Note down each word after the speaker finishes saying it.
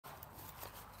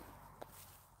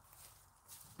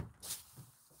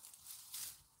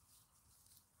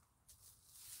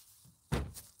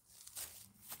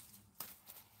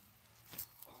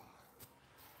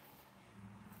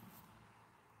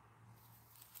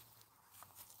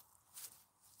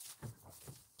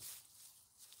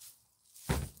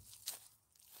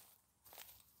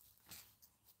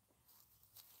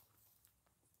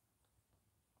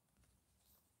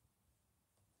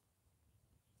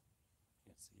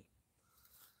see it.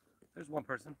 There's one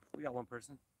person. We got one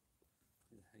person.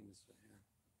 Hang this right here.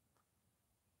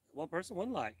 One person,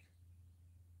 one like.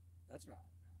 That's right.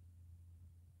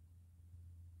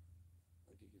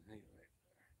 Like you can hang it right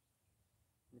there.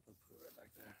 I'm gonna put it right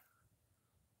back there.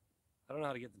 I don't know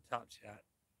how to get the top chat.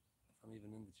 If I'm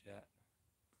even in the chat.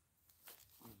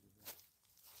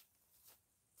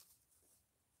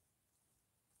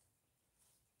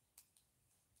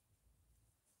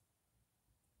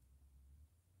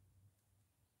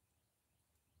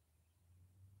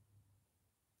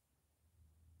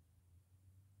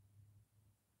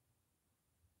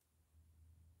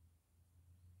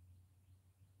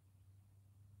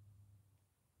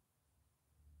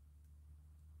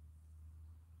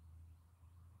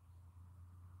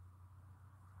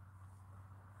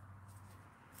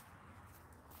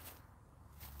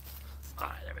 All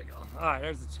right, there we go. All right,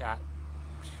 there's the chat.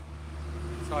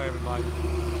 Sorry, everybody.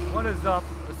 What is up?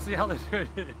 Let's see how they do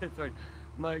it. Sorry.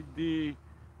 Mike D,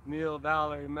 Neil,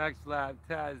 Valerie, Max Lab,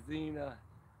 Taz, Zena,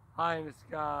 High in the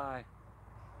Sky,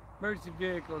 Mercy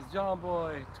Vehicles, John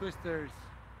Boy, Twisters,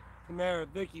 Tamara,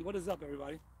 Vicky. What is up,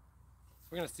 everybody?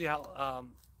 We're gonna see how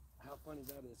funny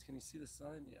that is. Can you see the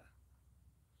sign? Yeah.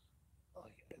 Oh,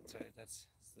 yeah, that's right. It's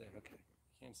there. Okay,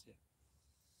 you can't see it.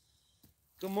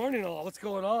 Good morning, all. What's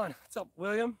going on? What's up,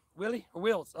 William? Willie or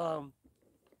Wills?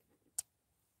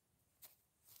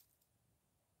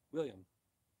 William.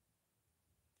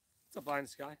 What's up, High in the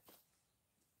Sky?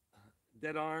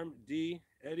 Dead Arm, D,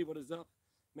 Eddie. What is up?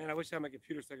 Man, I wish I had my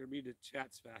computer so I could read the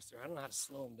chats faster. I don't know how to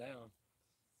slow them down.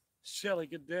 Shelly,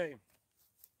 good day.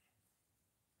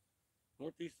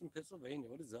 Northeastern Pennsylvania,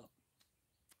 what is up?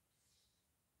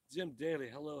 Jim Daly,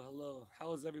 hello, hello.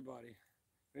 How is everybody?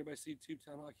 Everybody see Tube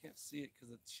Town Hall? I can't see it because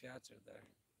the chats are there.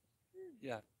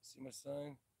 Yeah, see my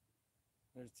sign?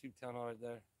 There's Tube Town Hall right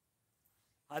there.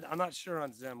 I'm not sure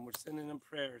on Zim. We're sending them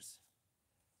prayers.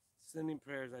 Sending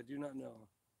prayers. I do not know.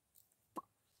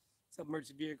 What's up,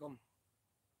 Mercy Vehicle?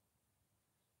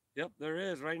 Yep, there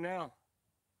is right now.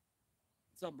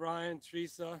 What's up, Brian,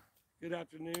 Teresa? Good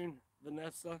afternoon,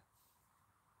 Vanessa.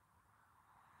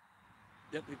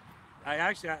 Yep,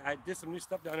 I did some new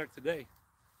stuff down there today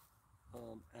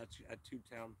at Tube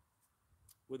Town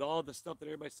with all the stuff that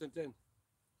everybody sent in.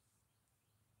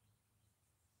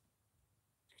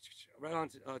 Right on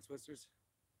to Twisters.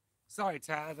 Sorry,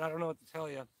 Taz, I don't know what to tell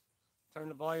you. Turn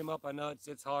the volume up. I know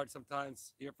it's hard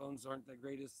sometimes. Earphones aren't the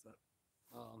greatest. But,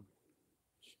 oh,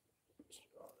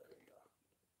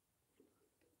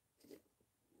 there we go.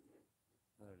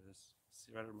 There it is.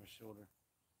 See right over my shoulder.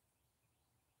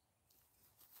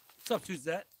 What's up,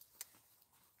 Suzette?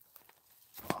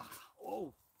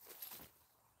 Oh.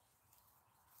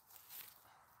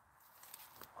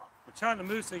 We're trying to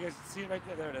move so you guys can see it right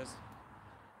there. There it is.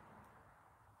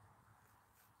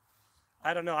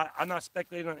 I don't know. I'm not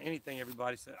speculating on anything,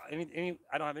 everybody. So I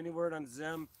don't have any word on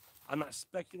Zim. I'm not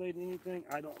speculating anything.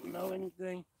 I don't know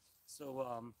anything.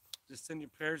 So just send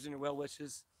your prayers and your well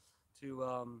wishes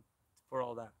to for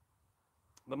all that.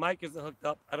 The mic isn't hooked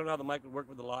up. I don't know how the mic would work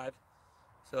with the live.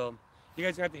 So you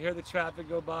guys are going to have to hear the traffic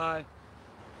go by.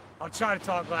 I'll try to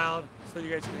talk loud so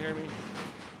you guys can hear me.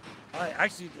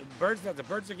 Actually, the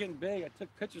birds are getting big. I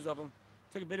took pictures of them.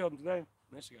 Took a video of them today.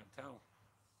 I actually got a towel.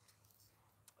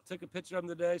 I took a picture of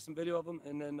them today, some video of them,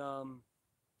 and then,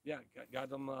 yeah, got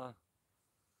them.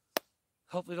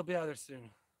 Hopefully they'll be out there soon.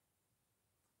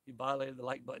 You violated the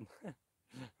like button.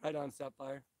 Right on,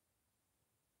 Sapphire.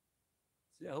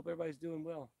 So, yeah, I hope everybody's doing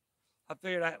well. I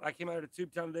figured I came out here to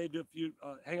Tube Town today to do a few,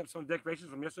 hang up some decorations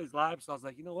from yesterday's live. So I was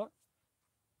like, you know what?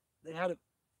 They had a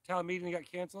town meeting that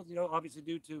got canceled, you know, obviously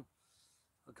due to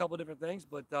a couple different things.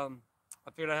 But I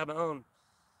figured I have my own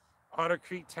Otter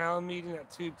Creek town meeting at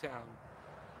Tube Town.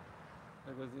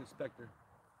 There goes the inspector.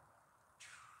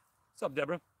 What's up,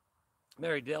 Deborah?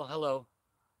 Mary Dale, hello.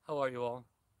 How are you all?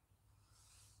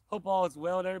 Hope all is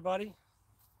well with everybody.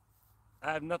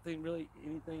 I have anything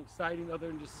exciting other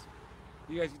than just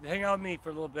you guys can hang out with me for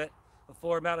a little bit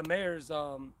before Madam Mayor's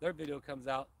their video comes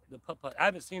out, the putt-putt. I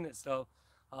haven't seen it, so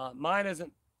mine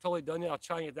isn't totally done yet. I'll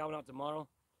try and get that one out tomorrow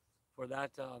for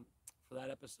that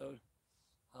episode.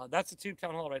 That's the Tube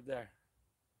Town Hall right there.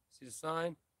 See the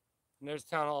sign? And there's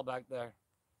Town Hall back there.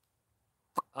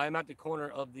 I am at the corner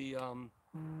of the actually.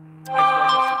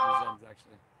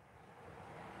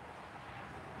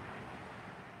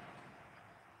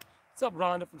 What's up,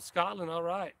 Rhonda from Scotland? All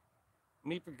right.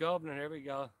 Meet for governor. Here we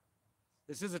go.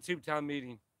 This is a Tube Town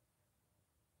meeting.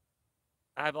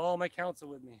 I have all my council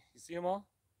with me. You see them all?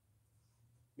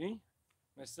 Me,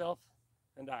 myself,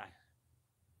 and I.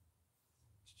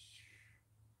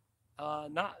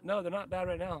 No, they're not bad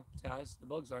right now, Taz. The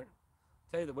bugs aren't.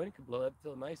 tell you, the wind could blow. That'd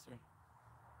feel nicer.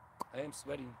 I am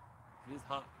sweating. It is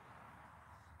hot.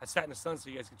 I sat in the sun so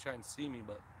you guys could try and see me,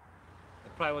 but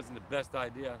it probably wasn't the best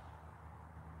idea.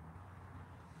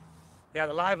 Yeah,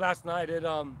 the live last night,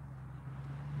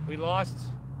 we lost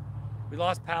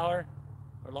power,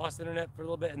 or lost internet for a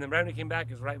little bit, and then right when it came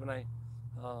back is right when I,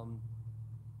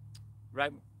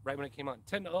 right when it came on.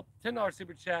 $10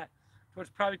 super chat towards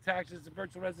property taxes. The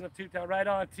virtual resident of Tubetown. Right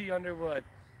on, T Underwood.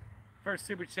 First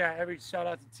super chat. Every shout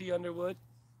out to T Underwood.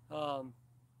 Thumbs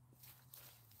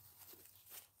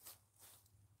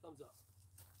up.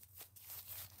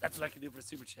 That's what I can do for a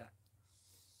super chat.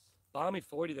 Bommy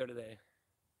 40 there today.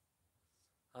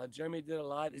 Jeremy did a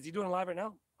live. Is he doing a live right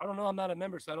now? I don't know. I'm not a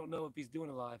member, so I don't know if he's doing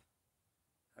a live.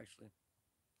 Actually,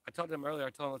 I talked to him earlier. I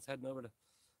told him let's heading over to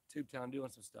Tubetown doing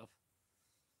some stuff.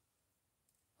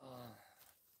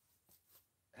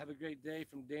 Have a great day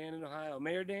from Dan in Ohio.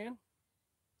 Mayor Dan?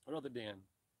 Or other Dan?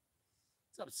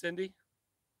 What's up, Cindy?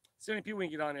 See how many people we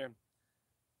can get on here.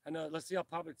 I know. Let's see how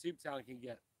popular Tubetown can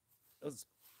get.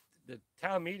 The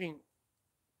town meeting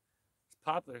is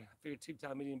popular. I figured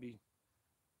Tubetown meeting would be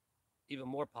even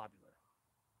more popular.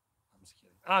 I'm just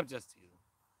kidding. I'm just teasing.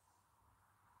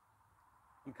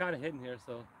 I'm kind of hidden here,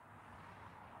 so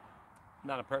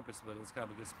not on purpose, but it's kind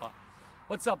of a good spot.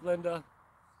 What's up, Linda?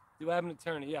 Do I have an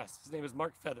attorney? Yes. His name is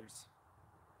Mark Feathers.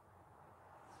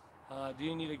 Do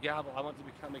you need a gavel? I want to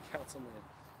become a councilman.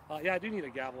 Yeah, I do need a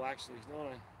gavel, actually. Don't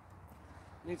I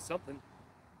need something.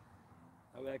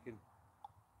 That way I can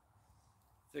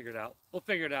figure it out. We'll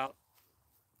figure it out.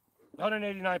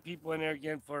 189 people in there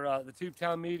again for the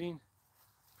Tubetown meeting.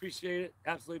 Appreciate it.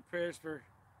 Absolute prayers for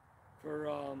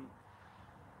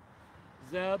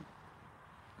Zeb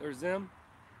or Zim.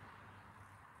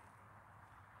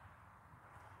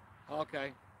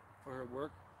 Okay, for her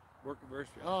work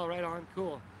anniversary. Oh, right on.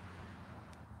 Cool.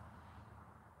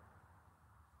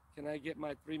 Can I get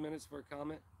my 3 minutes for a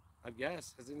comment? I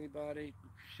guess. Has anybody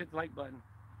hit the like button?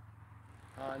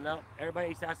 No.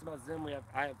 Everybody asked about Zim. We have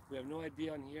no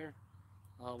idea on here.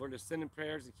 We're just sending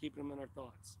prayers and keeping them in our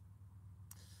thoughts.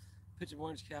 Pitch of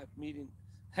Orange Cap meeting.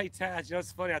 Hey Taz, you know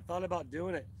it's funny. I thought about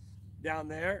doing it down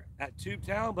there at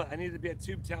Tubetown, but I needed to be at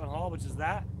Tubetown Hall, which is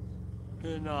that.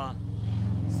 And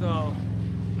so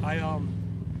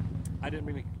I didn't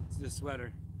bring the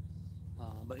sweater.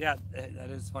 But yeah, that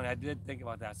is funny. I did think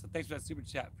about that. So thanks for that super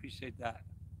chat. Appreciate that.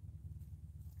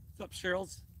 What's up,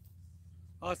 Cheryl's?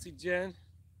 Aussie Jen.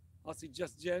 Aussie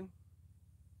Just Jen.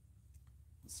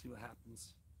 Let's see what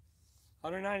happens.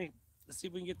 190. Let's see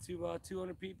if we can get to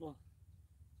 200 people.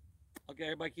 Okay,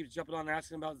 everybody keeps jumping on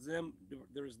asking about Zim.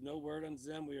 There is no word on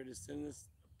Zim. We are just sending this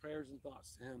prayers and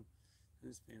thoughts to him and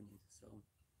his family. So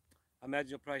I imagine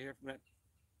you'll probably hear from that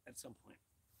at some point.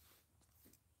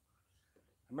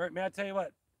 May I tell you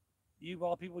what? You of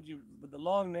all people, with the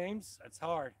long names, that's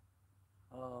hard.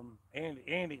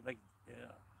 Andy, like,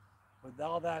 yeah, with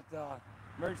all that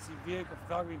emergency vehicle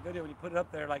photography video, when you put it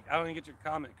up there, like, I don't even get your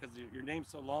comment because your name's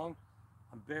so long.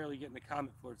 I'm barely getting the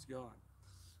comment before it's gone.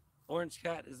 Orange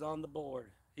Cat is on the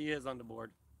board. He is on the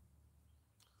board.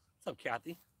 What's up,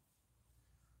 Kathy?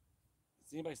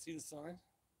 Does anybody see the sign?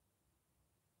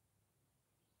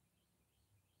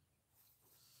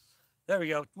 There we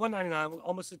go. 199.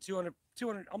 Almost at 200.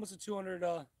 Almost at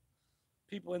 200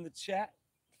 people in the chat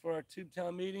for our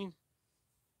Tubetown meeting.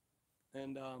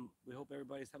 And we hope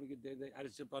everybody's having a good day today. I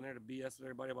just jumped on here to BS with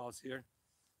everybody while I was here,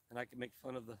 and I can make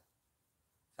fun of the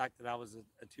fact that I was at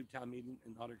a Tubetown meeting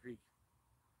in Otter Creek.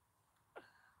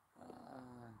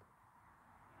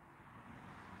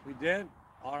 We did?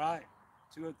 All right.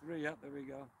 203. Yep, there we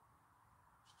go.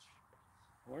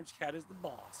 Orange Cat is the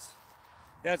boss.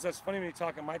 Yeah, so it's funny when you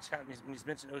talk on my chat when you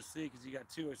mention OC because you got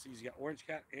two OCs. You got Orange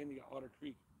Cat and you got Otter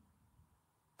Creek.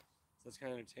 So that's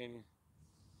kind of entertaining.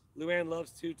 Luann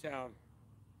loves Tubetown.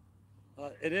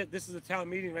 This is a town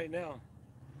meeting right now.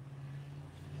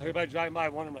 Everybody driving by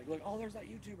wondering, like, look, oh, there's that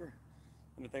YouTuber.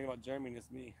 And the thing about Jeremy, and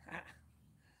it's me.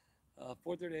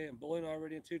 4:30 a.m. Bowling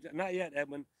already in Tubetown. Not yet,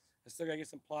 Edwin. I still got to get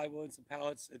some plywood and some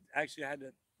pallets. Actually, I had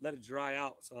to let it dry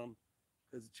out some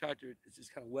because the tractor, it's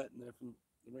just kind of wet in there from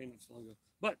the rain not so long ago.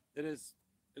 But it is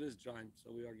drying,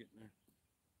 so we are getting there.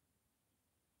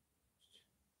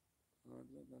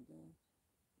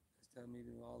 This town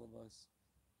meeting with all of us.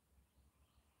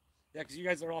 Yeah, because you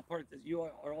guys are all you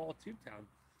are all Tubetown.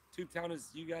 Tubetown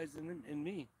is you guys and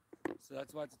me. So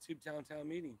that's why it's a Tubetown town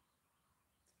meeting.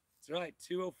 That's right,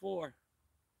 204.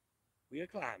 We are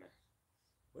climbing.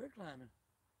 We're climbing.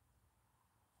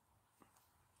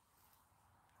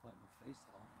 Wipe my face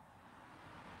off.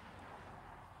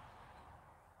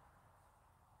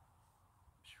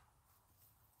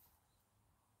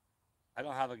 I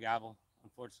don't have a gavel,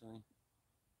 unfortunately.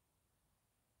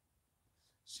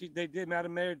 They did.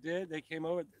 Madam Mayor did. They came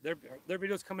over. Their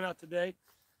video's coming out today.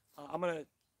 I'm gonna.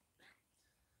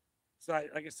 So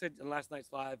like I said in last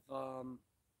night's live,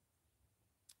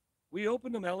 we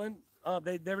opened them, Ellen.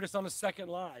 They were just on the second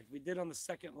live. We did on the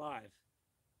second live,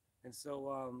 and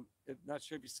so not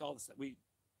sure if you saw this. We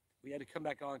had to come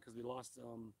back on because we lost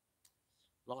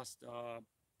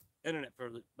internet for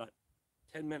about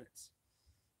 10 minutes.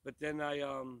 But then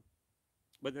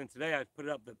today I put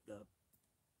it up the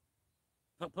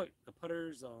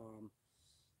putters,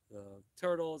 the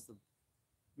turtles, the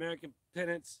American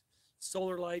pennants,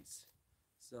 solar lights.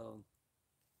 So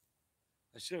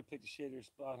I should have picked a shadier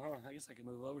spot, huh? I guess I can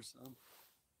move over some.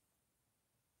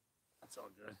 That's all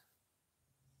good.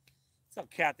 What's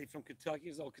up, Kathy from Kentucky?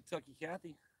 It's old Kentucky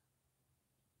Kathy.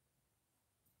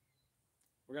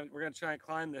 We're gonna try and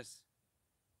climb this.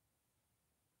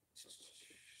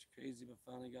 It's crazy, but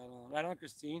finally got on. Right on,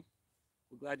 Christine.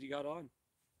 We're glad you got on.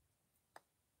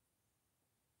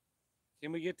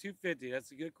 Can we get 250?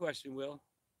 That's a good question, Will.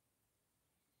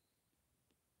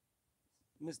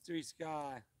 Mystery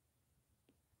Sky.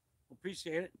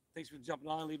 Appreciate it. Thanks for jumping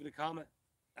on and leaving a comment.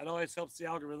 That always helps the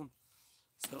algorithm.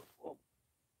 So, oh,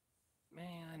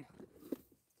 man. Look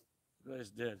what I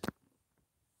just did.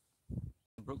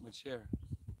 I broke my chair.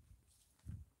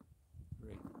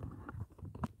 Great.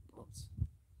 Oops.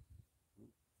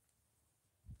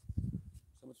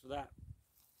 So much for that.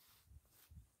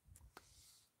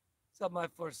 What's up, my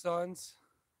four sons?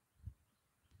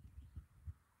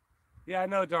 Yeah, I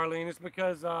know, Darlene. It's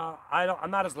because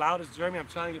I'm not as loud as Jeremy. I'm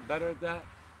trying to get better at that,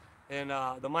 and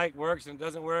the mic works and it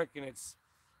doesn't work, and it's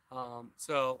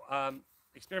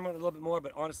experimenting a little bit more.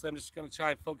 But honestly, I'm just going to try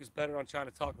and focus better on trying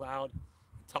to talk loud,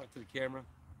 and talk to the camera.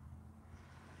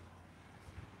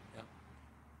 Yeah,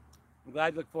 I'm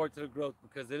glad you look forward to the growth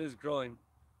because it is growing.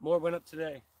 More went up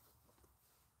today.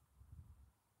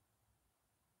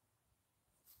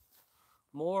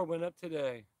 More went up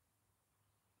today.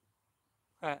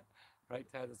 Right,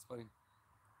 Tad? That's funny.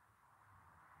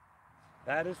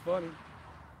 That is funny.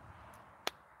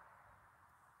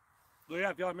 Well, yeah,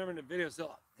 if y'all remember in the video,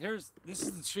 so this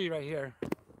is the tree right here.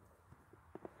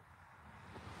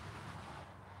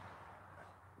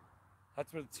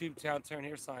 That's where the Tube Town Turn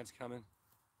Here sign's coming.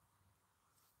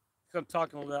 So I'm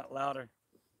talking a little louder.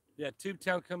 Yeah, Tube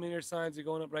Town Coming Here signs are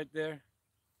going up right there.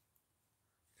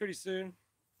 Pretty soon.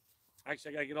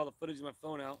 Actually, I gotta get all the footage of my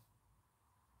phone out.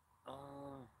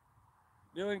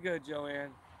 Doing good,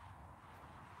 Joanne.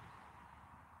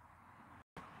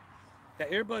 Yeah,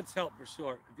 earbuds help for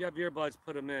sure. If you have earbuds,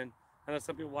 put them in. I know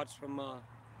some people watch from the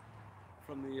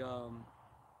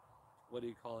what do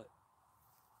you call it?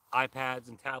 iPads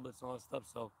and tablets and all that stuff.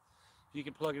 So you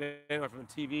can plug it in or from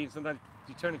the TV. Sometimes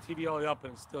you turn the TV all the way up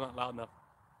and it's still not loud enough.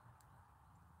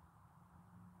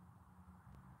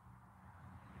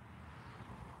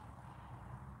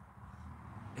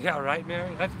 Yeah, right,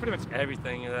 Mary? That's pretty much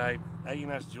everything that I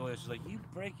even asked Julia. She's like, you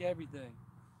break everything.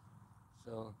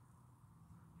 So,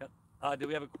 yep. Do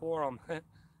we have a quorum?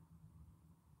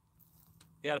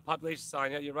 Yeah, the population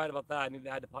sign. Yeah, you're right about that. I need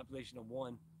to add the population of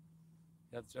 1.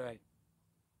 That's right.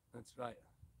 That's right.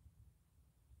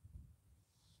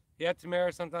 Yeah,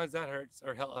 Tamara, sometimes that hurts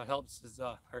or helps is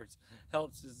hurts.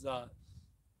 Helps is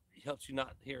helps you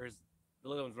not hear as the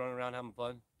little ones running around having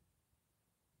fun.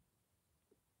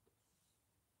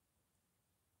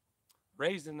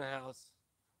 Raised in the house.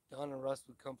 Don and Russ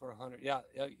would come for 100. Yeah,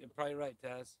 you're probably right,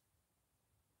 Taz.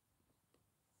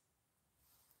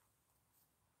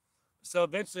 So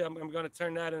eventually, I'm going to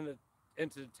turn that into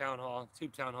the town hall,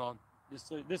 Tube Town Hall. Just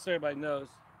so everybody knows.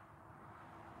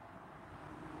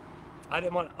 I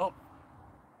didn't want. Oh,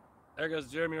 there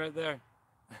goes Jeremy right there.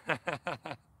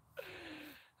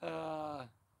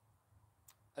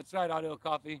 That's right, Audio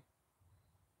Coffee.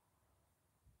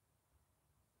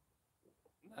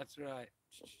 That's right.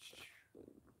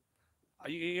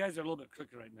 You guys are a little bit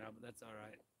crooked right now, but that's all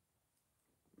right.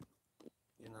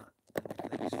 You're not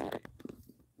straight.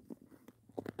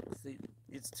 See,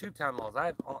 it's Tube Town laws.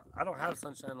 I don't have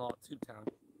Sunshine Law at Tube Town.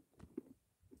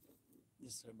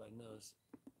 Just so everybody knows.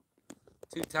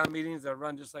 Tube Town meetings are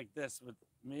run just like this with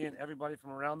me and everybody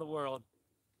from around the world.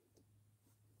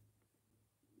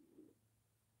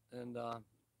 And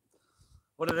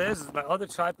what it is my other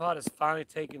tripod is finally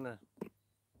taking the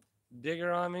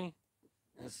digger on me,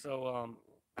 and so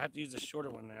I have to use a shorter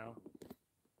one now.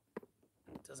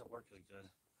 It doesn't work as good.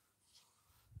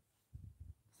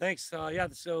 Thanks. Yeah.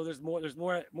 So there's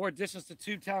more additions to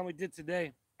Tube Town we did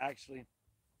today, actually.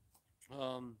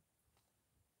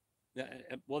 Yeah.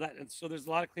 Well, so there's a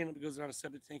lot of cleanup that goes around a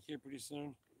septic tank here pretty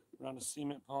soon, around a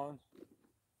cement pond.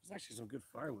 There's actually some good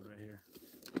firewood right here.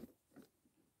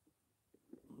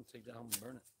 I'm gonna take that home and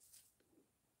burn it.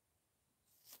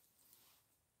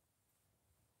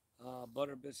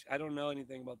 Butter biscuit. I don't know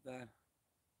anything about that.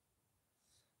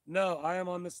 No, I am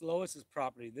on Miss Lois's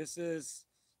property. This is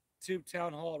Tube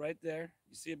Town Hall right there.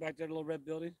 You see it back there, the little red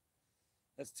building?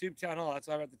 That's Tube Town Hall. That's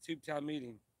why we're at the Tube Town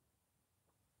meeting.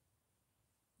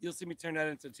 You'll see me turn that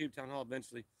into Tube Town Hall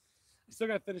eventually. I still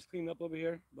got to finish cleaning up over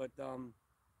here, but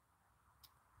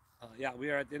yeah, we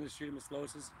are at the end of the street of Miss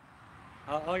Lois's.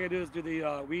 All I gotta do is do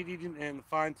the weed eating and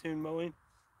fine-tune mowing.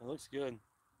 It looks good.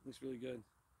 It looks really good.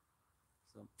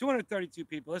 So 232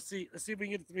 people. Let's see if we can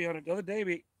get to 300. The other day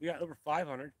we got over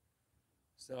 500.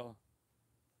 So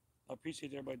I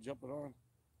appreciate everybody jumping on.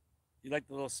 You like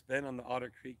the little spin on the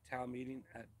Otter Creek Town meeting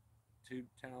at Tube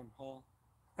Town Hall?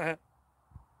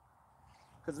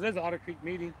 Because it is an Otter Creek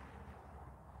meeting.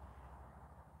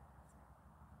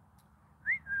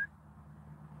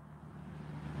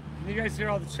 Did you guys hear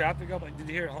all the traffic up? Did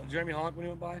you hear Jeremy honk when he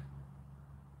went by?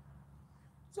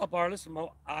 What's up, Arliss from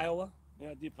Iowa? Yeah,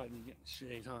 I do probably need to get in the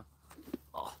shade, huh?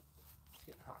 Oh, it's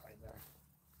getting hot right there.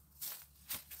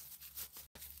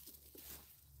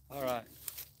 All right.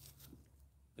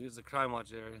 Here's the Crime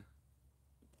Watch area.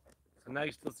 So now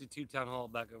you still see Tube Town Hall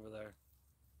back over there.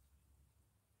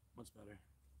 Much better.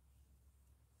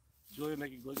 Julia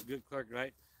making good clerk,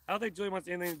 right? I don't think Julia wants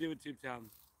anything to do with Tube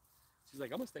Town. She's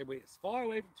like, I'm gonna stay as far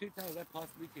away from Tube Town as I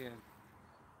possibly can.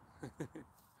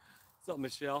 What's up,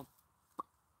 Michelle?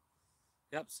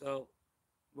 Yep, so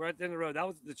we're at the end of the road.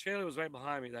 The trailer was right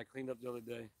behind me that I cleaned up the other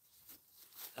day.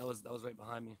 That was right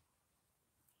behind me.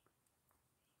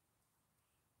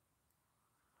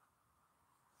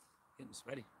 Getting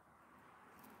sweaty.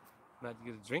 I'm about to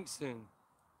get a drink soon.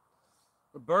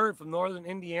 A Bird from Northern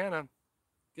Indiana.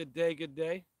 Good day, good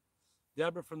day.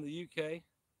 Deborah from the UK.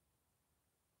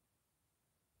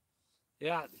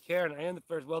 Yeah, Karen, I am the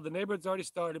first. Well, the neighborhood's already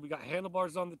started. We got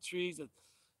handlebars on the trees.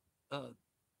 A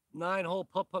 9-hole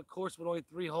putt-putt course with only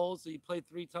 3 holes, so you play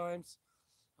 3 times.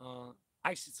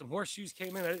 Actually, some horseshoes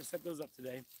came in. I didn't set those up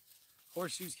today.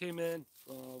 Horseshoes came in.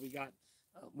 We got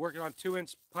working on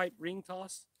 2-inch pipe ring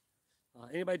toss.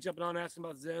 Anybody jumping on asking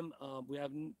about Zim?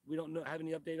 We don't have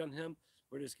any update on him.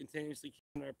 We're just continuously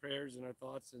keeping our prayers and our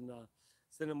thoughts and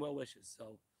sending well wishes.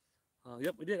 So,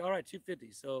 yep, we did. All right,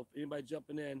 250. So if anybody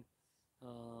jumping in,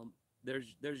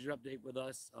 there's your update with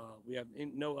us. We have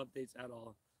no updates at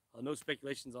all. No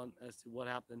speculations on as to what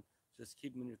happened. Just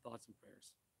keep them in your thoughts and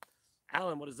prayers.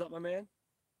 Alan, what is up, my man?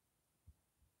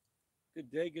 Good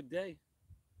day, good day.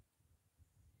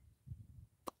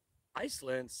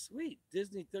 Iceland, sweet.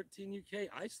 Disney 13 UK,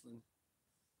 Iceland.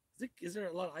 Is there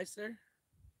a lot of ice there?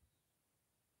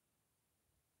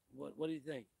 What do you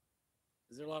think?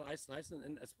 Is there a lot of ice in Iceland?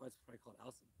 And that's why it's probably called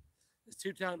Iceland. Is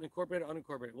Tube Town incorporated or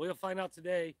unincorporated? We'll find out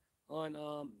today on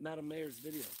Madam Mayor's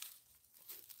video.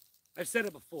 I've said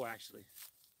it before, actually.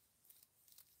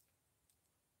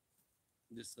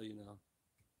 Just so you know.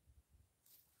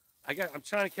 I'm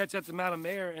trying to catch up to Madam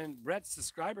Mayor and Brett's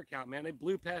subscriber count, man. They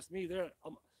blew past me. They're I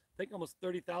think almost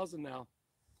 30,000 now.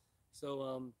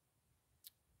 So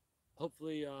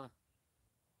hopefully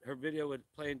her video would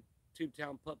play in Tube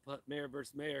Town Putt-Putt Mayor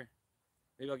versus Mayor.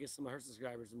 Maybe I'll get some of her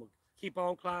subscribers and we'll keep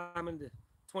on climbing to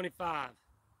 25.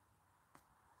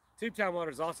 Tube Town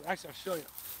water is awesome. Actually, I'll show you.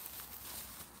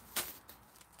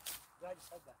 I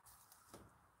just had that.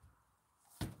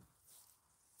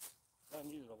 I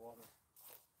needed a water.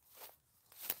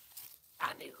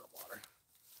 I needed a water.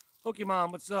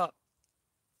 Pokemon, what's up?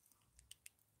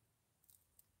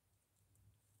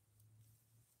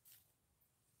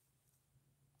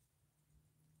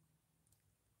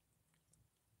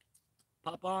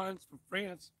 Pop-ons from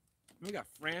France. We got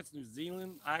France, New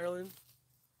Zealand, Ireland.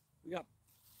 We got,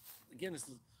 again, this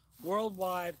is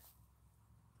worldwide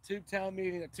Tube Town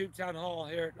meeting at Tube Town Hall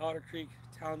here at Otter Creek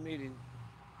Town meeting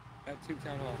at Tube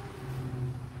Town Hall.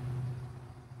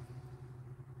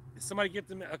 If somebody get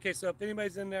them, okay, so if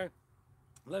anybody's in there,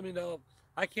 let me know.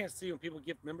 I can't see when people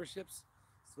gift memberships.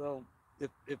 So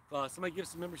if somebody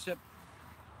gives a membership,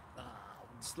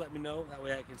 just let me know. That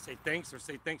way I can say thanks or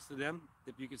say thanks to them.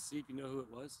 If you can see, if you know who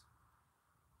it was.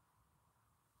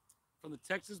 From the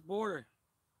Texas border,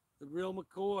 the real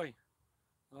McCoy.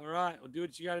 All right, well, do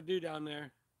what you got to do down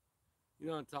there. You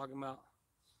know what I'm talking about.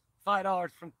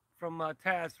 $5 from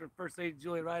Taz for First Lady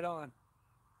Julia, right on.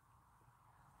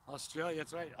 Australia,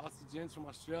 that's right. Aussie Jen's from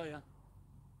Australia.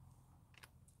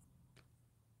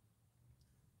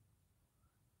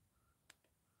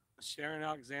 Sharon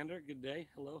Alexander, good day.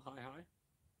 Hello, hi.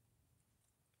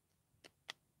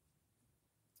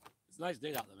 It's a nice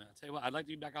day out there, man. I'll tell you what, I'd like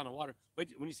to be back on the water. Wait,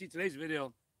 when you see today's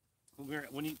video,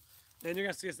 when you, then you're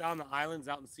gonna see us out on the islands,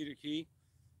 out in Cedar Key,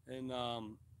 and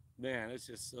man, it's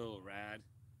just so rad.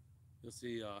 You'll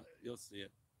see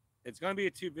it. It's gonna be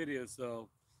a 2 video, so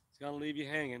it's gonna leave you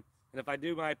hanging. And if I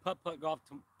do my putt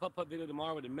putt video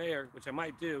tomorrow with the mayor, which I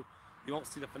might do, you won't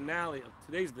see the finale of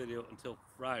today's video until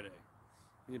Friday.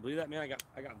 Can you believe that, man?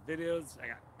 I got videos. I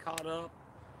got caught up.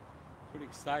 Pretty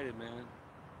excited, man.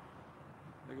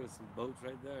 Look at some boats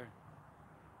right there.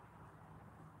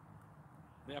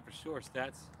 Yeah, for sure,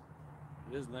 Stats.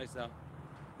 It is nice out.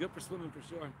 Good for swimming, for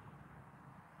sure.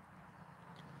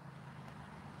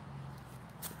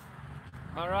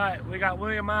 All right, we got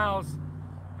William Miles.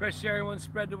 Chris everyone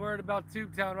spread the word about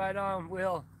Tubetown. Right on,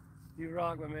 Will. You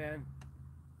rock, my man.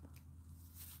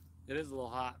 It is a little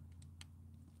hot.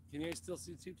 Can you guys still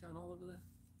see Tubetown all over there?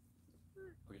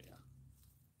 Okay, yeah.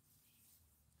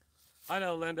 I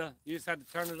know, Linda. You just had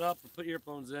to turn it up and put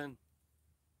earphones in.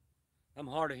 I'm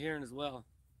hard of hearing as well.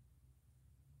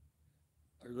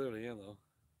 I literally am, though.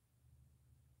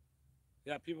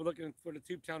 Yeah, people looking for the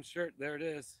Tubetown shirt. There it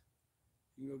is.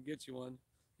 You can go get you one.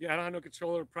 Yeah, I don't have no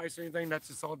control over price or anything. That's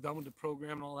just all done with the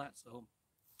program and all that. So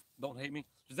don't hate me.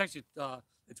 There's actually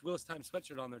it's Willis Time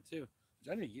sweatshirt on there too. Which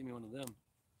I need to get me one of them.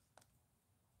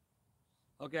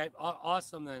 Okay,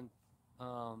 awesome then.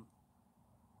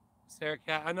 Sarah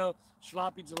Cat. I know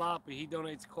Sloppy Jalopy. He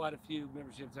donates quite a few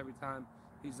memberships every time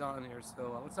he's on here.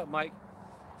 So what's up, Mike?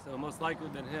 So most likely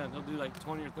than him. He'll do like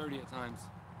 20 or 30 at times.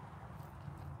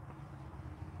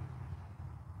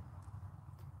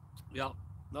 Yep.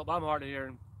 Nope, I'm hard of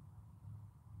hearing.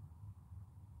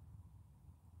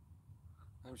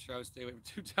 I'm sure I would stay away from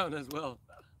Tubetown as well.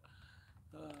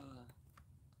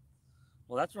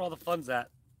 Well, that's where all the fun's at.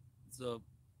 So,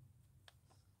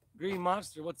 Green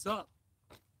Monster, what's up?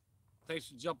 Thanks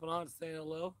for jumping on and saying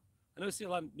hello. I know I see a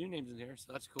lot of new names in here,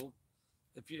 so that's cool.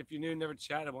 If you're new and never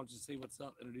chatted, I want you to say what's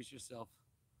up. Introduce yourself.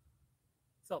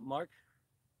 What's up, Mark?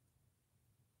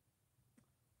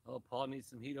 Oh, Paul needs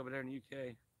some heat over there in the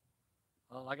UK.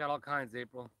 Oh, I got all kinds,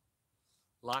 April.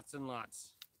 Lots and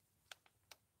lots.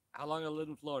 How long have I lived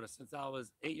in Florida? Since I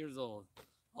was 8 years old.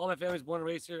 All my family's born and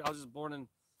raised here. I was just born in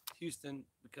Houston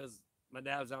because my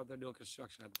dad was out there doing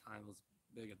construction at the time. It was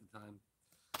big at the time.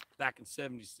 Back in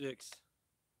 '76.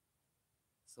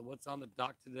 So what's on the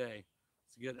dock today?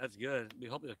 It's good. That's good. We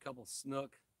hopefully a couple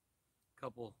snook, a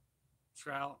couple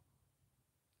trout.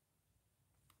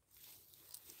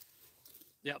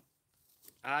 Yep.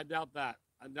 I doubt that.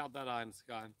 I doubt that eye in the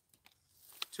sky.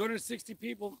 260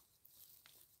 people.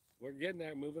 We're getting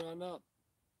there, moving on up.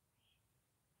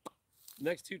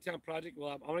 Next Tubetown project, well,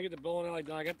 I want to get the bowling alley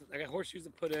done. I got horseshoes to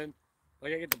put in. I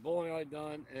got to get the bowling alley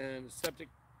done and the septic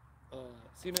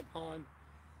cement pond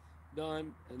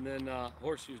done, and then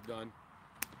horseshoes done.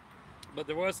 But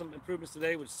there was some improvements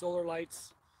today with solar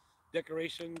lights,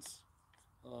 decorations,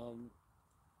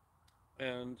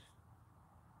 and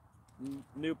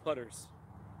new putters.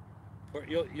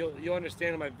 You'll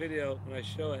understand in my video when I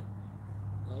show it.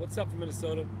 What's up from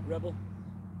Minnesota, Rebel?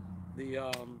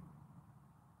 You'll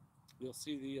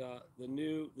see the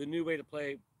new way to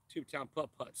play Tubetown putt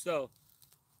putt. So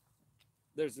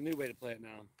there's a new way to play it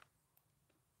now.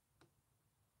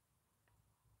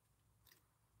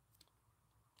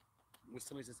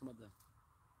 Somebody said something about that.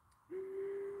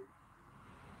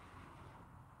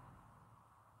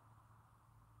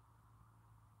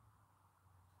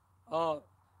 Oh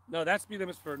no, that's speed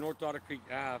limits for North Otter Creek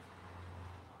Ave.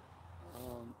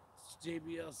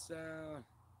 JBL Sound.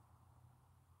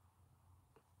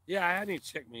 Yeah, I need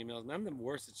to check my emails. I'm the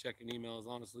worst at checking emails,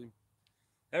 honestly.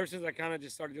 Ever since I kind of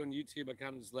just started doing YouTube, I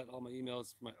kind of just let all my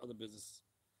emails for my other business.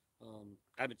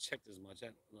 I haven't checked as much. I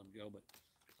let them go, but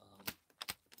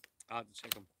I'll have to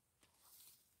check them.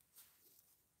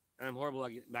 And I'm horrible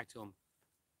at getting back to them.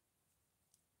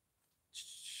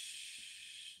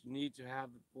 Need to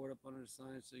have the board up under the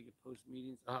sign so you can post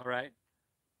meetings. All right.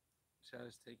 Shall I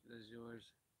just take it as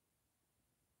yours?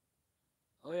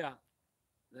 Oh yeah,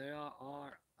 they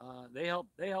are. They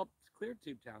helped clear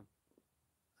Tubetown.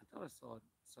 I thought I saw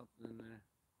something in there.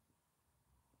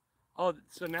 Oh,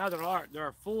 so now there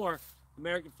are 4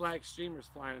 American flag streamers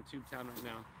flying in Tubetown right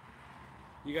now.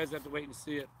 You guys have to wait and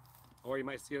see it, or you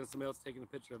might see it on somebody else taking a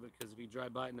picture of it. Because if you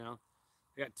drive by it now,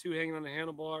 I got 2 hanging on the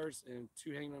handlebars and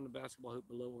 2 hanging on the basketball hoop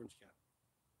below Orange Cap.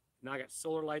 Now I got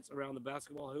solar lights around the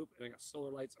basketball hoop, and I got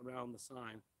solar lights around the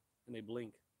sign, and they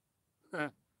blink.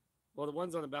 Well, the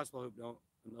ones on the basketball hoop don't,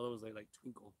 and the other ones they like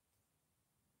twinkle.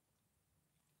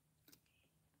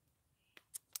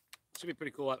 Should be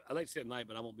pretty cool. I like to see it at night,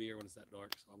 but I won't be here when it's that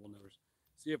dark, so I will never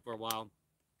see it for a while.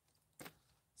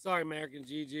 Sorry, American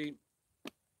GG.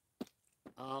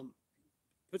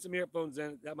 Put some earphones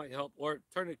in. That might help. Or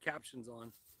turn the captions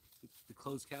on. The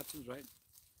closed captions, right?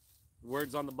 The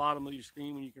words on the bottom of your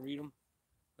screen when you can read them.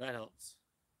 That helps.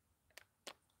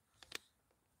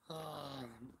 I'm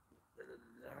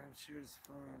sure it's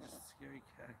fun. Just a scary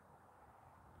cat.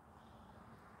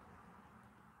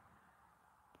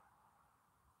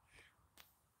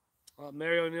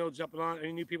 Mary O'Neill jumping on.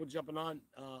 Any new people jumping on?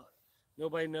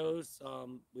 Nobody knows.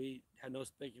 We had no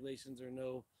speculations or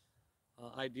no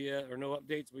idea or no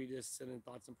updates. We just send in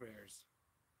thoughts and prayers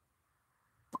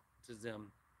to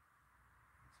them.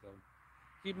 So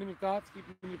keep them in your thoughts, keep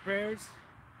them in your prayers,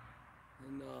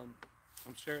 and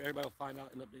I'm sure everybody will find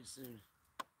out an update soon.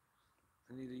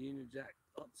 I need a Union Jack.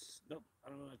 Oh, nope, I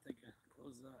don't know. I think I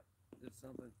closed that. Did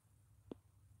something.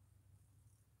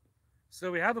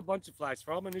 So we have a bunch of flags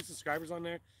for all my new subscribers on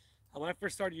there. When I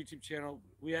first started a YouTube channel,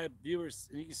 we had viewers,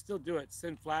 and you can still do it.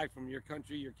 Send flag from your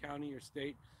country, your county, your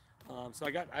state. So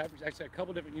I have actually a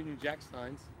couple different Union Jack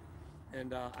signs,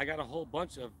 and I got a whole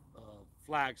bunch of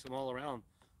flags from all around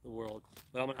the world.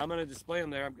 But I'm going to display them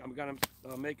there. I'm going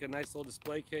to make a nice little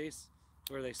display case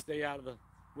where they stay out of the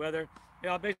weather.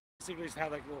 I'll basically just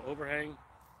have like a little overhang,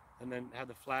 and then have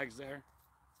the flags there,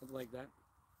 something like that.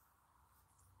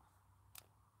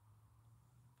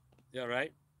 Yeah,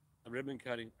 right. A ribbon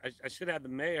cutting. I should have the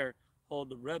mayor hold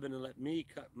the ribbon and let me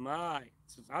cut my.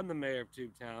 Since I'm the mayor of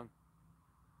Tubetown,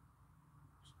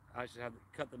 I should have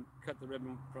cut the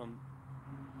ribbon from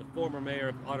the former mayor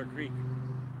of Otter Creek.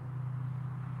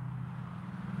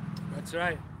 That's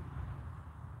right,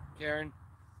 Karen.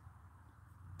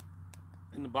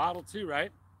 In the bottle too,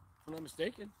 right? If I'm not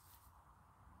mistaken.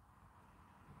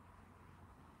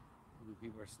 Maybe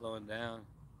people are slowing down.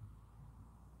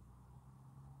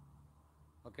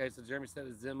 Okay, so Jeremy said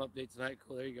a Zim update tonight.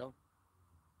 Cool, there you go.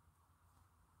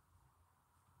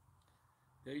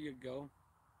 There you go.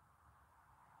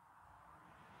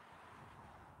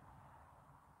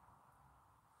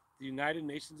 The United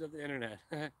Nations of the Internet.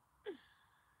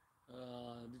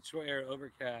 Detroit area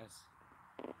overcast.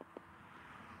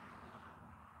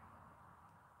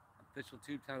 Official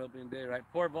Tubetown opening day, right?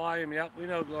 Poor volume, yep, we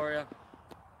know, Gloria.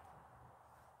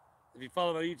 If you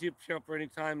follow my YouTube channel for any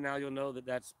time now, you'll know that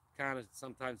that's kind of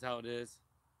sometimes how it is.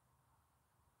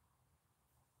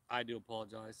 I do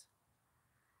apologize.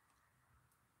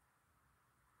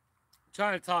 I'm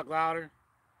trying to talk louder.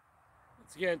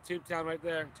 Once again, Tubetown right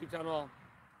there, Tubetown Hall.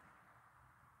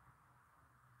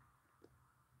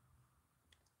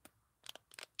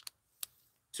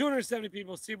 $270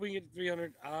 people. See if we can get to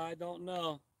 300. I don't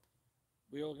know.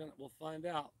 We'll find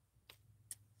out.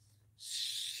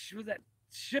 Was that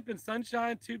Ship and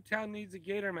Sunshine? Tubetown needs a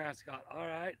gator mascot. All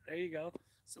right, there you go.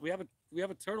 So we have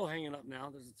a turtle hanging up now.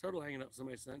 There's a turtle hanging up.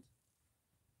 Somebody sent.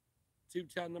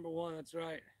 Tubetown #1. That's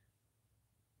right.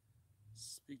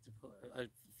 Speak to a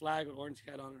flag with orange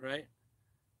cat on it, right?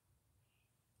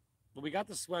 But we got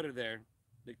the sweater there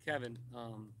that Kevin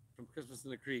from Christmas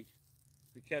in the Creek,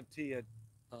 the Kev T had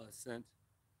sent.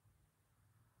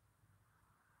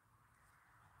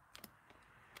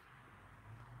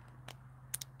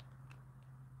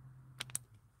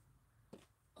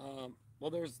 Well,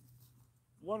 there was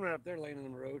one right up there laying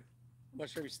in the road. I'm not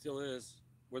sure if he still is.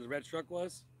 Where the red truck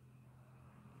was.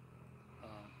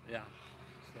 Yeah.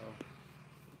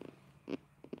 So.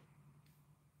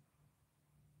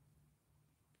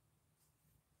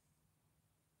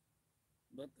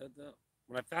 But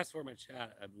when I fast forward my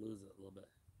chat, I'd lose it a little bit.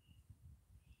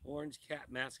 Orange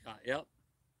cat mascot. Yep.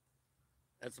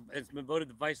 It's been voted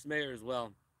the vice mayor as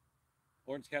well.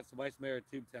 Orange cat's the vice mayor of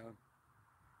Tubetown.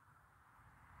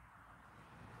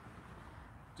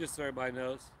 Just so everybody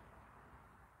knows.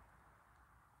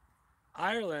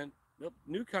 Ireland. Nope,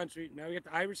 new country. Now we got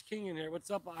the Irish King in here.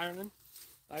 What's up, Ireland?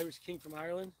 Irish King from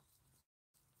Ireland.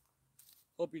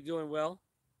 Hope you're doing well.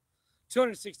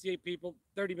 268 people,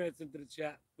 30 minutes into the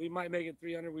chat. We might make it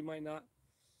 300, we might not.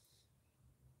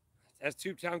 As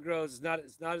Tubetown grows,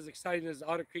 it's not as exciting as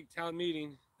Otter Creek Town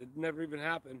Meeting. It never even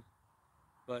happened.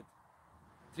 But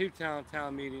Tubetown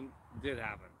Town Meeting did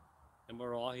happen. And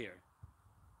we're all here.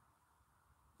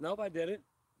 Nope, I did it.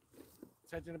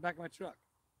 It's in the back of my truck.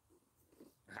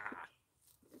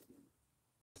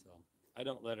 So I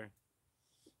don't let her.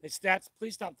 Hey, Stats,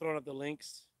 please stop throwing up the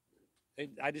links.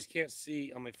 I just can't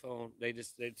see on my phone. They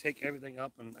take everything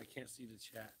up and I can't see the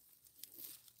chat.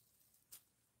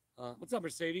 What's up,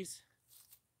 Mercedes?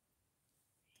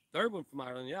 Third one from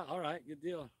Ireland. Yeah, all right, good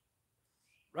deal.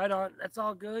 Right on. That's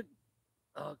all good.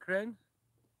 Kren.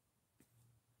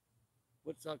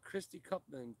 What's Christy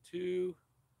Kupman?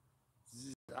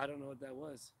 I don't know what that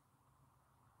was.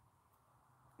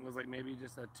 It was like maybe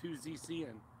just a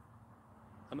 2ZCN.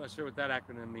 I'm not sure what that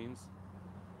acronym means.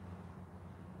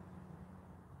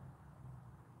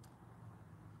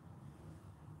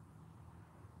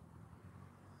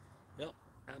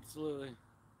 Absolutely.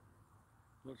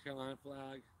 North Carolina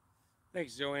flag.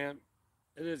 Thanks, Joanne.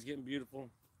 It is getting beautiful.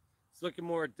 It's looking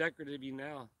more decorative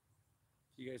now.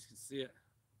 If you guys can see it.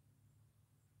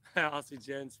 I'll see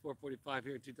Jen's 4:45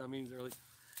 here at Two Town Meetings early.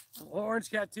 Orange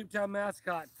Cat Tube Town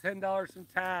mascot, $10 from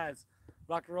Taz.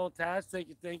 Rock and roll, Taz. Thank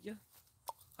you, thank you.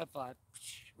 High five.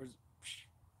 Where's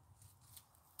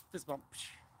fist bump?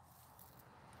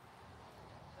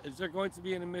 Is there going to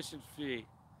be an admission fee?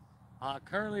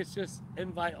 Currently, it's just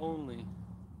invite only.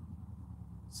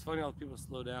 It's funny how people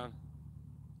slow down.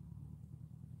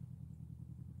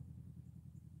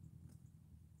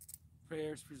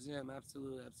 Prayers for Zim,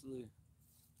 absolutely, absolutely.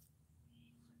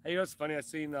 Hey, you know what's funny? I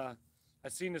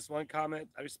seen this one comment.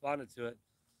 I responded to it,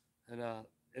 and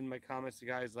in my comments, the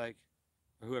guy's like,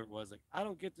 or whoever it was, like, I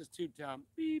don't get this Tube Town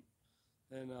beep,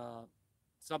 and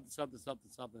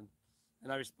something.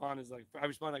 And I respond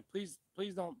like, please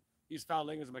don't use foul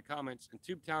language in my comments. And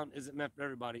Tube Town isn't meant for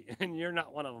everybody, and you're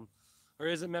not one of them, or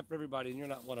isn't meant for everybody, and you're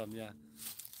not one of them. Yeah.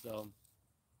 So,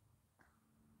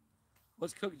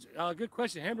 what's cooked? Good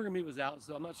question. Hamburger meat was out,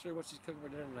 so I'm not sure what she's cooking for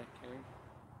dinner tonight, Karen.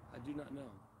 I do not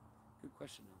know. Good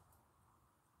question.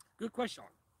 Good question.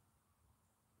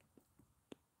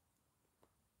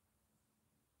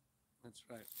 That's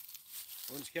right.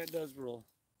 Orange Cat does rule.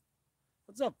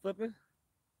 What's up, Flippin'?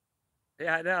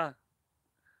 Yeah, I know.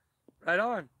 Right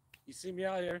on. You see me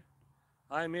out here.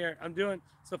 I'm here. I'm doing,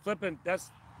 so Flippin',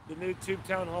 that's the new Tube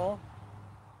Town Hall.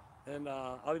 And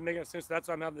I'll be making it soon. So that's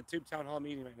why I'm having the Tube Town Hall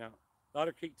meeting right now. The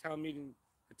Otter Creek Town meeting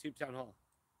at Tube Town Hall.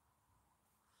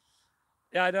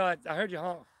 Yeah, I know. I heard you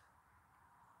honk.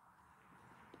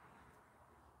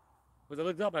 When I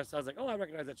looked up, I was like, oh, I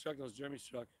recognize that truck. That was Jeremy's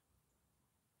truck.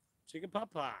 Chicken pot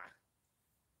pie.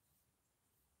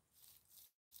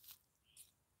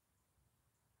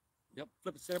 Yep,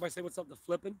 Flippin'. Everybody say what's up to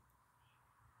Flippin'.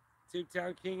 Tube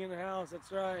Town King in the house.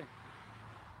 That's right.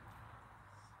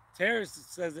 Terrace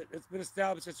says it's been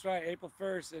established. That's right, April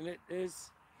 1st, and it is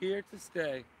here to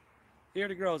stay, here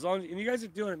to grow. As long as, and you guys are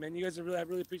doing it, man. You guys are I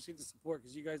really appreciate the support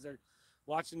because you guys are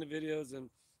watching the videos and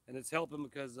it's helping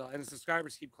because and the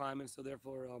subscribers keep climbing. So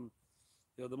therefore, you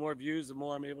know, the more views, the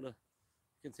more I'm able to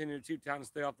continue to Tube Town and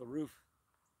stay off the roof.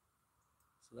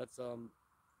 So that's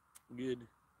good.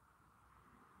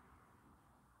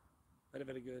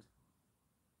 Very good.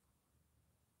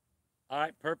 All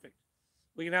right, perfect.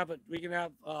 We can have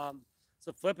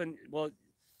so Flippin', well,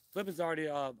 Flippin's already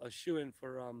a shoe-in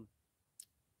for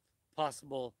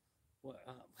possible, well,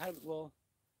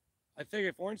 I figure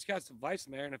if Orange Cat's the vice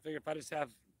mayor, and I figure if I just have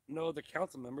no other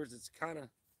council members, it's kind of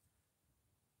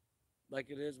like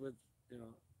it is with, you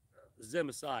know, Zim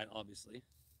aside, obviously.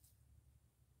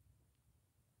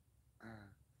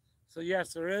 So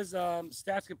yes, there is,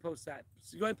 Stats can post that.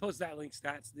 So go ahead and post that link,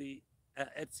 Stats, the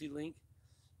Etsy link.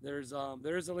 There is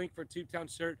a link for a Tube Town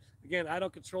shirt. Again, I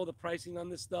don't control the pricing on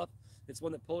this stuff. It's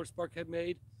one that Polar Spark had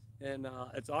made, and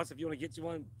it's awesome. If you want to get you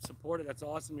one, support it. That's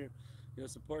awesome. You're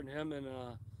supporting him, and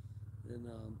you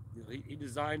know, he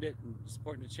designed it and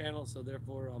supporting the channel. So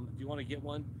therefore, if you want to get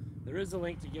one, there is a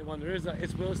link to get one. There is a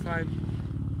It's Will's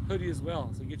Time hoodie as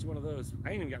well. So get you one of those. I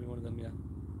ain't even got me one of them yet,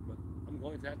 but I'm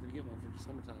going to have to get one for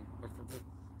summertime, or for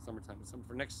summertime, but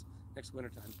for next winter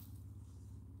time.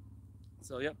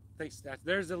 So, yep, thanks, Stats.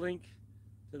 There's a link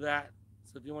to that.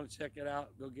 So if you want to check it out,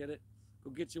 go get it.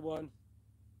 Go get you one.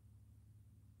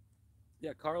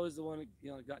 Yeah, Carl is the one that,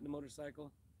 you know, got in the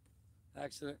motorcycle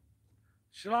accident.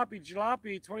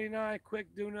 Jalopy, 29, quick,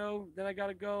 Duno. Then I got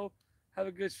to go. Have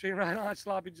a good stream. Right on,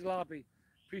 Jalopy.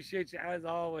 Appreciate you as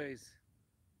always.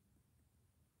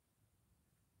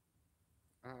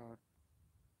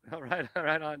 All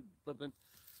right on, Flippin'.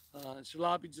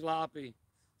 Jalopy.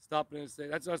 Stopping in and say,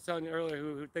 that's what I was telling you earlier,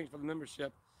 who thanks for the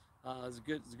membership. It's a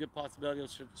good possibility of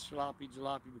Jalopy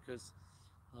because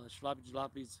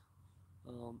Jalopy's,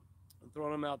 I'm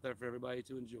throwing them out there for everybody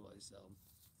to enjoy. So,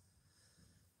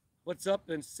 what's up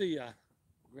and see ya.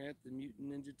 Grant the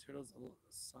Mutant Ninja Turtles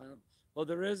sign up. Well,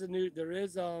 there is a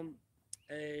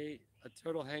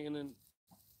turtle hanging in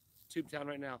Tube Town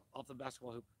right now off the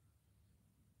basketball hoop.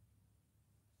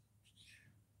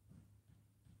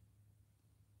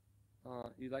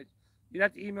 You'd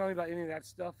have to email me about any of that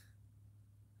stuff.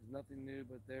 There's nothing new,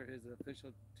 but there is an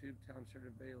official Tube Town shirt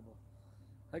available.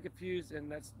 I'm confused, and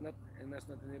that's nothing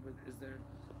new, but is there?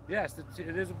 Yes,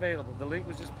 it is available. The link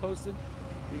was just posted.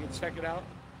 You can check it out.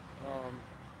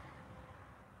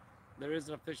 There is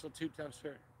an official Tube Town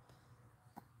shirt.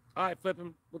 All right,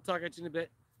 Flippin'. We'll talk at you in a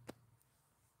bit.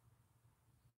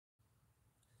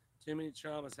 Too many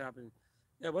traumas happening.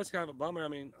 Yeah, it was kind of a bummer. I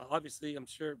mean, obviously, I'm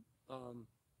sure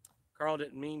Carl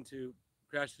didn't mean to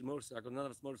crash his motorcycle. None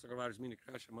of us motorcycle riders mean to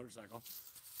crash a motorcycle.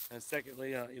 And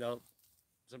secondly,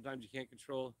 sometimes you can't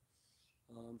control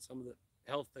some of the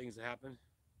health things that happen.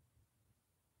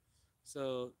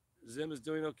 So Zim is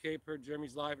doing okay per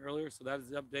Jeremy's live earlier, so that is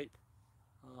the update.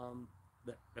 Um,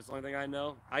 that's the only thing I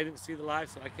know. I didn't see the live,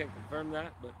 so I can't confirm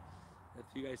that, but if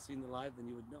you guys seen the live, then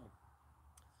you would know.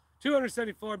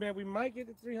 274, man. We might get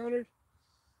to 300.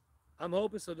 I'm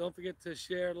hoping, so don't forget to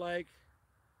share, like.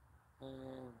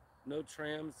 No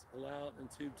trams allowed in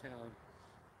Tubetown.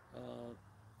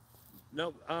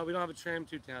 No, we don't have a tram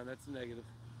in Tubetown. That's a negative.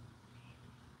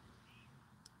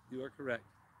 You are correct.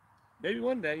 Maybe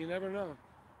one day, you never know.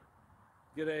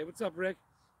 What's up, Rick?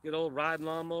 Get an old riding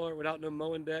lawnmower without no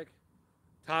mowing deck,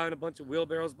 tying a bunch of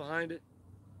wheelbarrows behind it,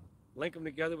 link them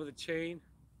together with a chain.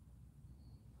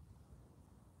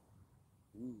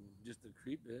 Ooh, just a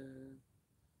creeping.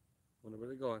 Wonder where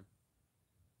they're going.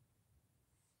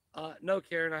 No,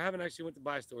 Karen, I haven't actually went to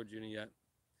buy a storage unit yet.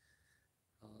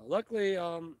 Luckily,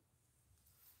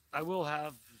 I will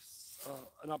have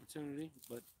an opportunity,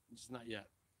 but just not yet.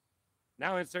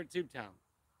 Now insert Tubetown.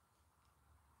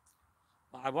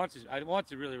 I want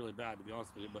to really, really bad, to be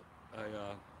honest with you. But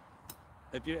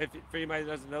for anybody that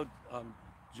doesn't know,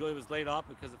 Julia was laid off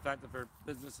because of the fact that her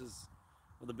business is,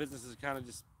 well, the business is kind of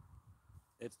just,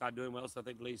 it's not doing well. So I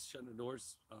think the lady's shutting her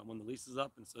doors when the lease is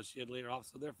up, and so she had to lay her off.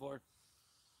 So therefore,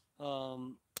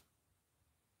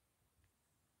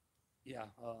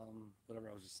 whatever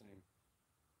I was just saying.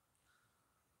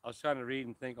 I was trying to read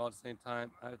and think all at the same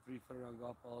time. I have 3 foot-round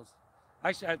golf balls.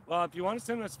 Actually, if you want to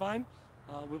send them, that's fine.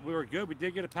 We were good. We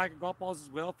did get a pack of golf balls as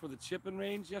well for the chipping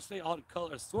range yesterday. All the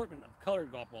color assortment of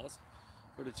colored golf balls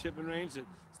for the chipping range.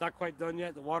 It's not quite done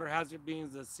yet. The water hazard being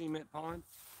the cement pond.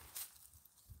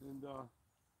 And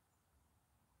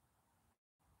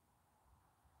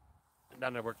I'm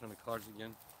down there working on the cars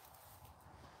again.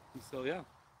 And so yeah,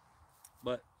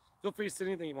 but feel free to send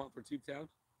anything you want for Tubetown.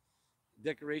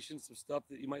 Decorations, some stuff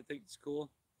that you might think is cool.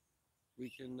 We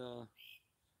can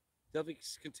definitely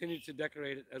continue to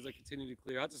decorate it as I continue to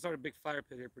clear. I'll have to start a big fire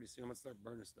pit here pretty soon. I'm gonna start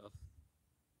burning stuff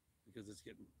because it's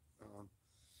getting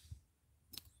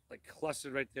like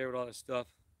clustered right there with all this stuff.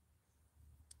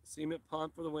 Cement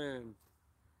pond for the win.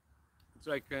 That's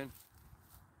right, Ken.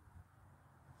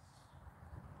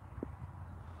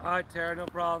 All right, Tara, no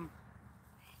problem.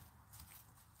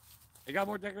 It got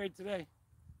more decorated today.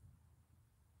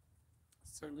 It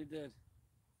certainly did.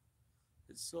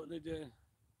 It certainly did.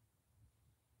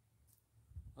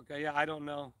 Okay, yeah, I don't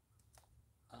know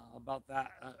about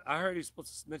that. I heard he's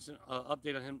supposed to mention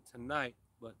update on him tonight,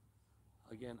 but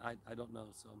again, I don't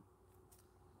know. So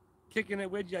kicking it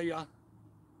with ya, yeah.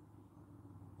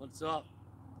 What's up?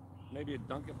 Maybe a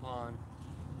Dunkin' Pond.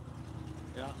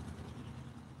 Yeah.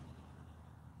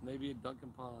 Maybe a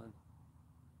Dunkin' Pond.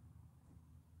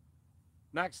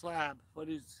 Max Lab. What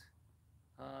is?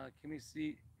 Can we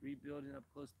see rebuilding up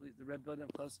close, please? The red building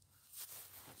up close.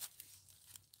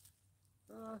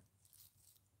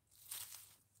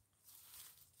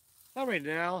 Not right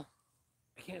now.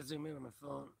 I can't zoom in on my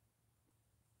phone.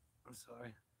 I'm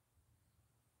sorry.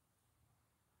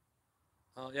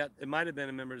 Oh, yeah, it might have been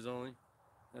a members only.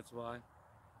 That's why.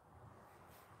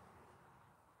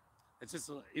 It's just,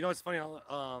 it's funny.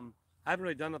 I haven't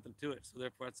really done nothing to it, so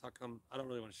therefore that's how come I don't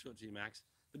really want to show it to you, Max.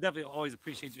 But definitely always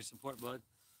appreciate your support, bud.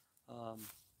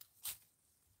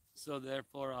 So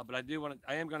therefore, but I do want to.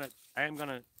 I am gonna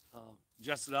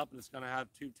dress it up, and it's gonna have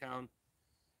Tubetown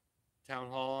town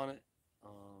hall on it.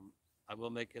 I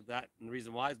will make it that, and the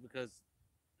reason why is because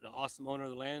the awesome owner of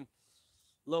the land,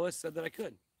 Lois, said that I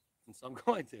could, and so I'm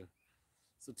going to.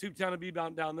 So Tubetown will be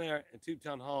down there, and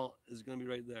Tubetown Hall is going to be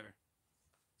right there.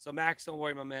 So Max, don't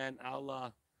worry, my man.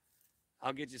 I'll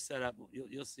get you set up.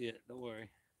 You'll see it. Don't worry.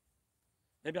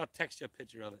 Maybe I'll text you a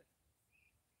picture of it.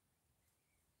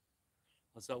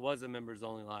 So it was a members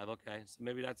only live. Okay, so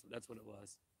maybe that's what it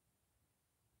was.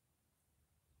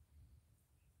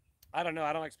 I don't know.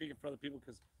 I don't like speaking for other people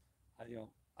because,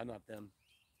 I'm not them,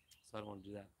 so I don't want to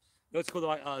do that. No, it's cool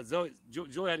though.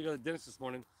 Julie had to go to the dentist this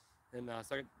morning, and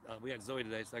so we had Zoe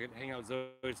today, so I could hang out with Zoe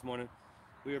this morning.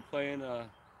 We were playing.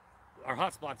 Our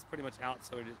hotspot's pretty much out,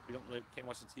 so we don't really can't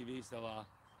watch the TV. So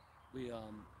we our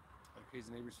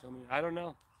crazy neighbors filming. I don't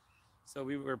know. So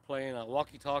we were playing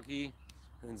walkie-talkie,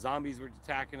 and then zombies were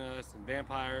attacking us, and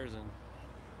vampires, and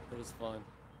it was fun.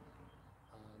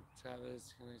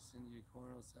 Travis, can I send you a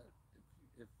cornhole set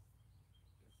if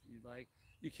you'd like?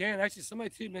 You can actually.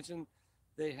 Somebody too mentioned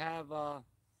they have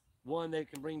one they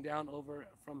can bring down over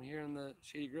from here in the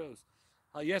Shady Groves.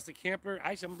 Yes, the camper.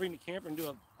 Actually, I'm gonna bring the camper and do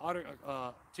a Otter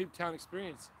Tubetown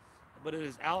experience, but it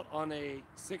is out on a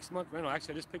 6-month rental.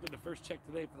 Actually, I just picked up the first check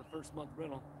today for the first month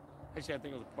rental. Actually, I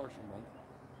think it was a partial month.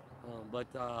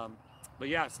 But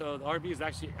yeah, so the RV is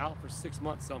actually out for 6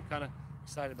 months, so I'm kind of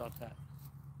excited about that.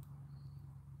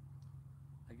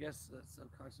 I guess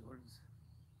subconscious orders.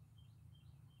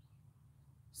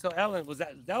 So Ellen,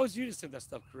 that was you that sent that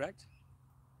stuff, correct?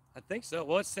 I think so.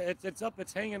 Well, it's up.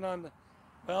 It's hanging on the,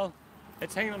 well,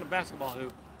 it's hanging on the basketball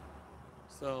hoop.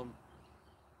 So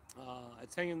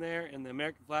it's hanging there, and the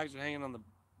American flags are hanging on the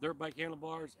dirt bike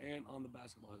handlebars and on the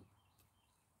basketball hoop.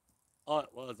 Oh, it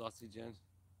was. I'll see Jen.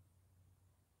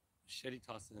 Shetty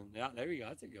tossed it in. Yeah, there you go.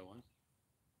 That's a good one.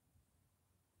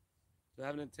 Do I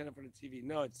have an antenna for the TV?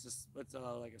 No, it's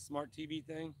like a smart TV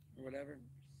thing or whatever.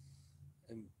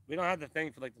 And we don't have the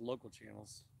thing for like the local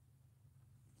channels.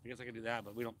 I guess I could do that,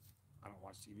 but we don't. I don't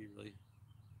watch TV really.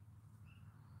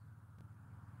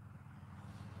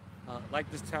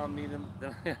 Like this town meeting,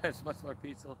 it's much more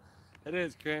peaceful. It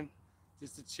is, Corinne.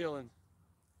 Just a chilling.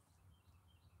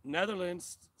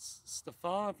 Netherlands,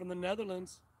 Stefan from the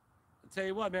Netherlands. I'll tell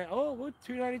you what, man. Oh, we're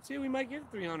 292. We might get to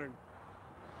 300.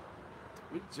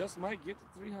 We just might get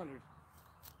to 300.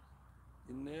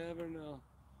 You never know.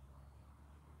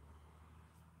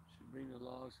 Should bring the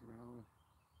logs around.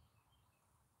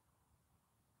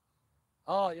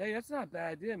 Oh, yeah, that's not a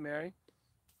bad idea, Mary.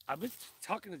 I've been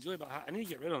talking to Julie about how I need to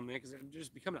get rid of them, man, because they're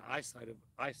just becoming an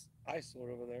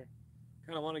eyesore over there.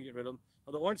 Kind of want to get rid of them.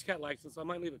 Well, the orange cat likes them, so I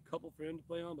might leave a couple for him to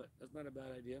play on, but that's not a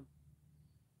bad idea.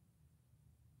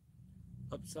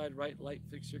 Upside right light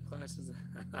fixture classes.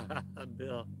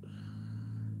 Bill.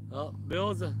 Oh,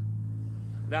 Bill's a.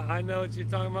 Now I know what you're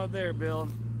talking about there, Bill.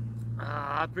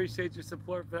 I appreciate your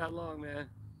support for that long, man.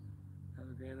 Have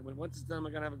a grand. Once it's done,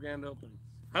 we're gonna have a grand opening.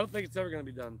 I don't think it's ever gonna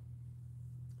be done.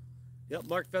 Yep,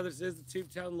 Mark Feathers is the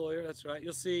Tubetown lawyer. That's right.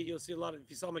 You'll see a lot of. If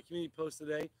you saw my community post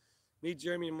today, me,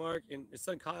 Jeremy, and Mark, and his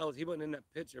son Kyle. He wasn't in that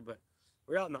picture, but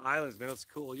we're out in the islands, man. It's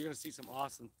cool. You're gonna see some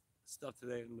awesome stuff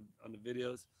today on the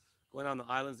videos. Going on the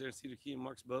islands there and see the Key and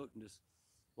Mark's boat and just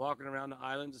walking around the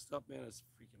islands and stuff, man. It's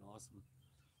freaking awesome.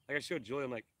 Like I showed Joy,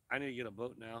 I'm like, I need to get a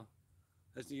boat now.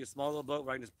 I just need to get a small little boat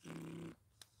where I can just. I'm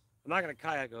not gonna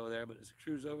kayak over there, but it's a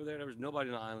cruise over there. There was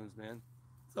nobody in the islands, man.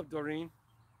 What's up, Doreen?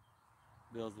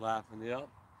 Bill's laughing. Yep.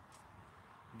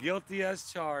 Guilty as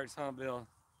charged, huh, Bill?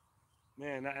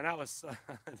 Man, and that was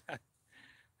that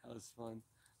was fun.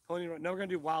 Pony. Now we're gonna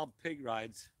do wild pig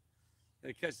rides.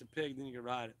 You catch the pig, then you can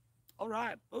ride it. All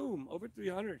right, boom, over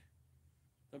 300.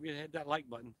 Don't forget to hit that like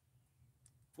button.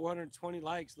 420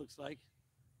 likes, looks like.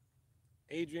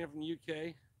 Adrian from the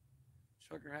UK.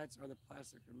 Trucker hats are the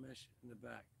plastic or mesh in the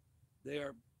back. They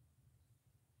are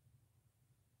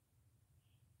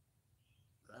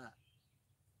that.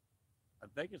 I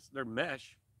think they're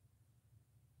mesh.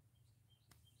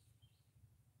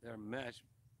 They're mesh.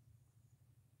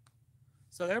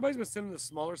 So everybody's been sending the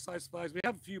smaller size flags. We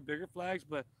have a few bigger flags,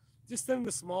 but just sending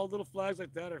the small little flags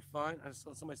like that are fine. I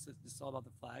saw somebody just saw about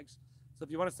the flags. So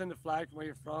if you want to send a flag from where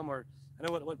you're from, or I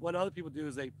know what other people do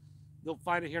is they'll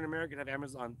find it here in America and have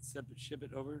Amazon ship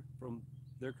it over from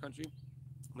their country.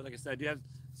 But like I said, I do have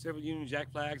several Union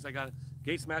Jack flags. I got a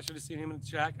Gate Smasher to see him in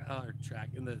the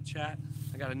in the chat.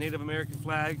 I got a Native American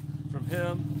flag from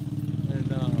him, and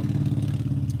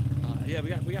yeah, we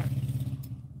got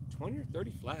 20 or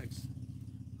 30 flags,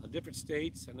 different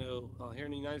states. I know here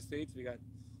in the United States we got a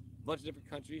bunch of different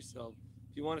countries. So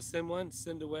if you want to send one,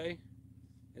 send away,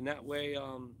 and that way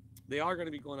they are going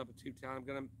to be going up at Tubetown. I'm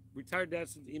going to retired dad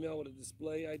sent an email with a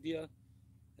display idea,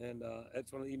 and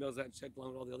that's one of the emails that I checked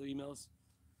along with all the other emails.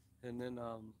 And then,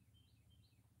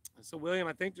 so William,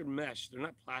 I think they're mesh. They're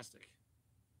not plastic.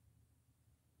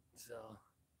 So,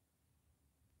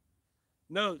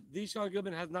 no, Deshaun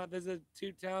Goodman has not visited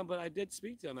Tubetown, but I did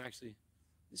speak to him actually.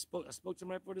 I spoke to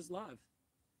him right before this live.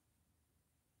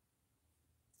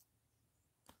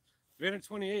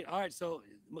 328. All right, so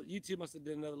YouTube must have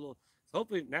did another little. So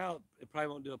hopefully now it probably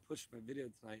won't do a push for my video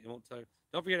tonight. It won't tell you.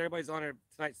 Don't forget, everybody's on here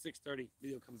tonight. 6:30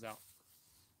 video comes out.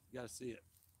 You gotta see it.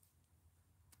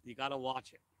 You gotta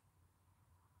watch it.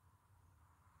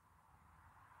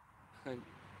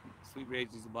 Sweet Rage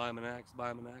needs to buy him an axe.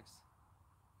 Buy him an axe.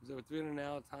 There's over 300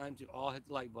 now. Time to all hit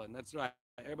the like button. That's right.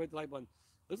 Everybody hit the like button.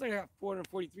 Looks like I got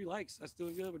 443 likes. That's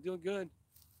doing good. We're doing good.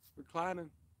 We're climbing.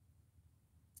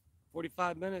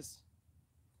 45 minutes.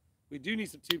 We do need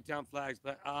some Tubetown flags,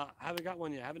 but I haven't got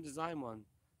one yet. I haven't designed one.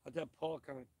 I'll have Paul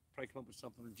probably come up with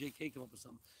something, or JK come up with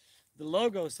something. The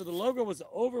logo. So the logo was an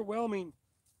overwhelming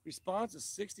response of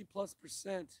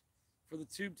 60+% for the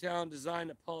Tubetown design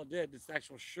that Paul did. This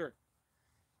actual shirt.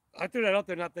 I threw that out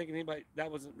there, not thinking anybody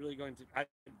that wasn't really going to. I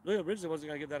really originally wasn't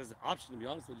going to give that as an option, to be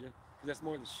honest with you, because that's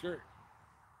more the shirt.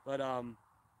 But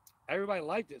everybody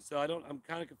liked it, so I'm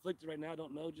kind of conflicted right now. I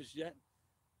don't know just yet.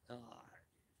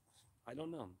 I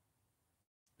don't know.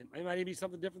 It might even be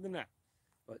something different than that.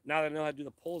 But now that I know how to do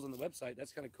the polls on the website,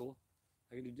 that's kind of cool.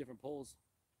 I can do different polls.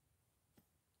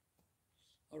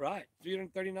 All right,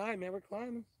 339, man, we're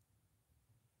climbing.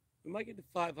 We might get to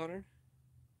 500.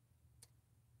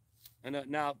 And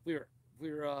now if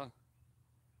we were,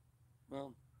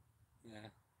 well, yeah,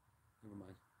 never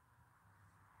mind.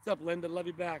 What's up, Linda? Love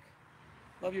you back.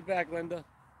 Love you back, Linda.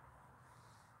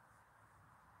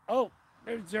 Oh,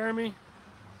 there's Jeremy.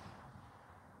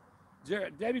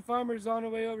 Debbie Farmer's on her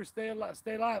way over. Stay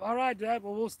alive. All right, Deb.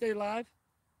 Well, we'll stay live.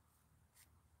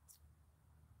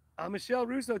 Michelle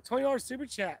Russo, $20 super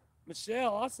chat.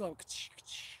 Michelle, awesome.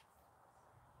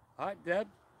 All right, Deb.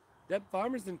 Deb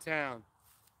Farmer's in town.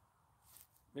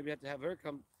 Maybe I have to have her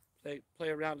come play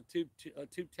around a tube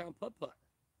town putt putt.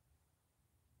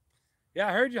 Yeah,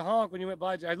 I heard you honk when you went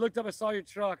by. I looked up, I saw your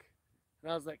truck,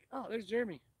 and I was like, oh, there's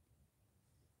Jeremy.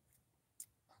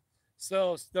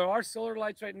 So there are solar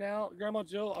lights right now, Grandma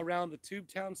Joe, around the Tube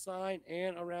Town sign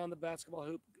and around the basketball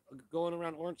hoop, going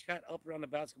around Orange Cat, up around the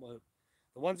basketball hoop.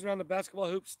 The ones around the basketball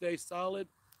hoop stay solid.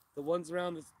 The ones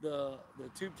around the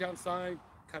Tube Town sign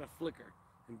kind of flicker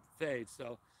and fade.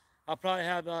 So I'll probably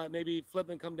have maybe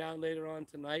Flippin come down later on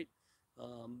tonight.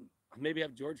 Maybe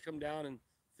have George come down and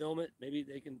film it. Maybe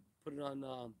they can put it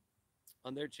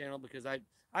on their channel, because I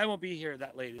won't be here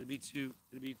that late.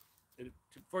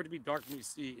 For it to be dark for me to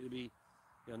see, it'll be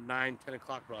 9, 10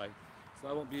 o'clock probably. So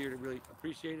I won't be here to really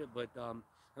appreciate it, but I'm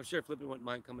sure Flippin wouldn't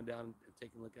mind coming down and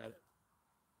taking a look at it.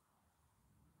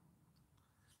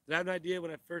 Did I have an idea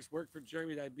when I first worked for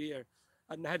Jeremy that I'd be here?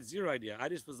 I had zero idea. I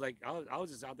just was like, I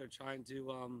was just out there trying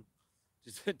to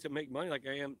just to make money like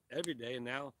I am every day. And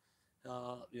now,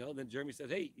 then Jeremy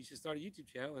said, hey, you should start a YouTube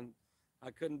channel. And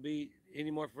I couldn't be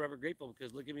any more forever grateful,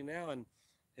 because look at me now. And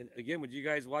again, with you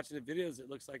guys watching the videos, it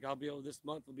looks like I'll be able, this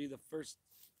month will be the first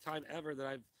time ever that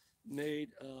I've made,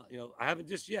 I haven't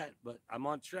just yet, but I'm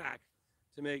on track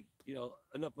to make,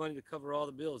 enough money to cover all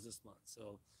the bills this month.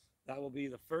 So that will be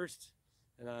the first.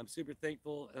 And I'm super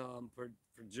thankful for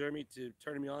Jeremy to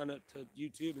turn me on to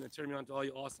YouTube, and then turn me on to all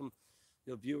you awesome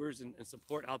viewers and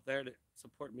support out there to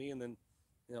support me. And then,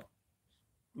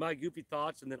 my goofy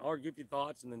thoughts, and then our goofy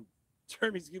thoughts, and then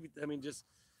Jeremy's goofy, just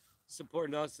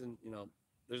supporting us. And,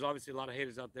 there's obviously a lot of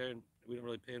haters out there, and we don't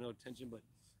really pay no attention, but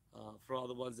for all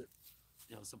the ones that,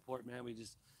 support, man, we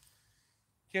just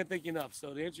can't thank you enough.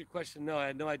 So to answer your question, no, I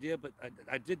had no idea, but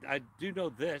I do know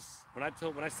this. When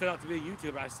I set out to be a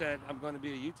YouTuber, I said I'm going to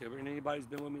be a YouTuber, and anybody who's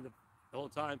been with me the whole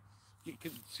time, to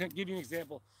give you an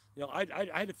example, I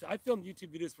filmed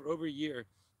YouTube videos for over a year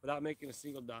without making a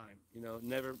single dime,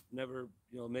 never,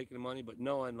 making money, but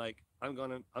knowing like I'm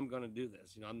gonna do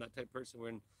this. I'm that type of person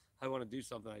where when I want to do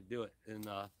something, I do it, and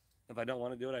if I don't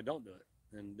want to do it, I don't do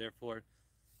it. And therefore,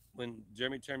 when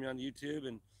Jeremy turned me on YouTube,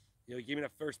 and he gave me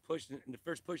that first push, and the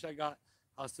first push I got,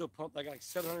 I was still pumped. I got like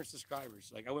 700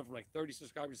 subscribers. Like I went from like 30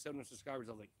 subscribers to 700 subscribers.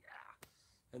 I was like, yeah.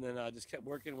 And then I just kept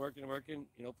working, for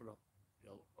the,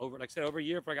 over, like I said, over a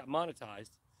year before I got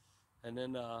monetized. And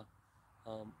then,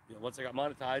 once I got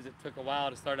monetized, it took a while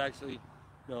to start actually,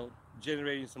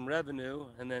 generating some revenue,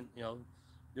 and then,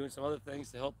 doing some other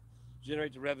things to help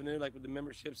generate the revenue, like with the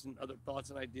memberships and other thoughts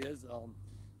and ideas.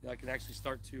 I can actually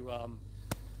start to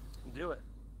do it.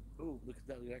 Ooh, look at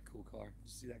that cool car. Did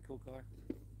you see that cool car?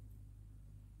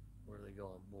 Where are they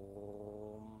going?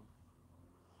 Boom.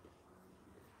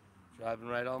 Driving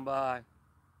right on by.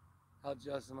 How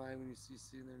jealous am I when you see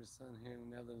there in the sun here in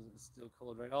the Netherlands? It's still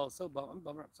cold, right? Oh, so bummer. I'm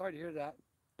bummer. I'm sorry to hear that.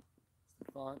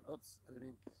 Stefan. Oops.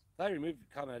 I removed your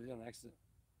comment. I did on accident.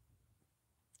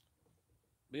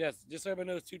 But yes, just so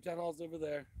everybody knows, two town halls over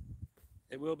there.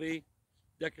 It will be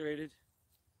decorated.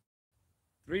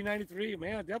 393.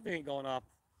 Man, I definitely ain't going off.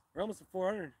 We're almost at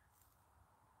 400.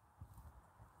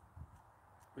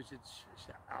 We should.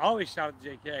 I always shout at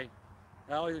JK.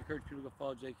 I always encourage people to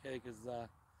follow JK, because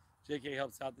JK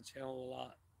helps out the channel a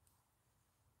lot.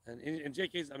 And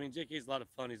JK's a lot of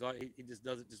fun. He just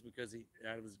does it just because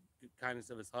out of his kindness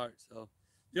of his heart. So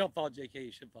if you don't follow JK,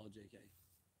 you should follow JK.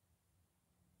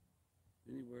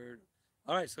 Any word?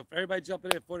 All right. So for everybody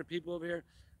jumping in, 400 people over here.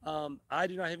 I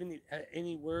do not have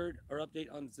any word or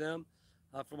update on Zim.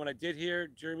 From what I did hear,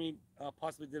 Jeremy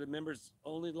possibly did a members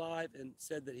only live and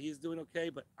said that he's doing okay,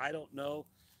 but I don't know.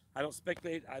 I don't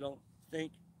speculate. I don't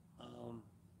think.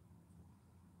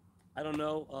 I don't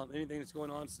know anything that's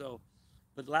going on. So,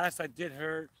 but last I did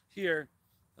hear,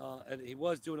 and he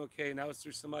was doing okay, and that was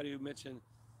through somebody who mentioned.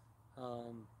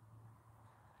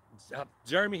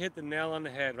 Jeremy hit the nail on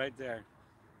the head right there.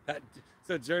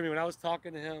 So Jeremy, when I was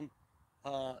talking to him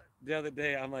the other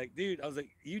day, I'm like, dude, I was like,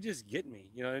 you just get me,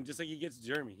 and just like he gets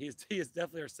Jeremy. He is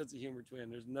definitely our sense of humor twin.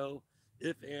 There's no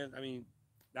if and,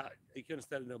 that he couldn't have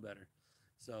said it no better.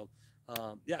 So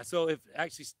yeah, so if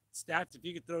actually stats, if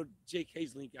you could throw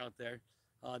JK's link out there,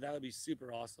 that would be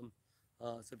super awesome.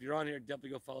 So if you're on here,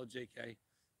 definitely go follow JK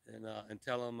and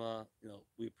tell him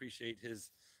we appreciate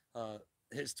his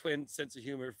twin sense of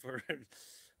humor for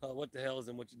what the hell is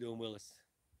and what you're doing, Willis.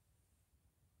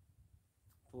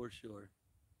 For sure.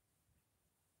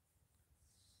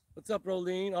 What's up,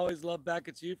 Rolene? Always love back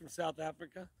at you from South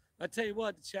Africa. I tell you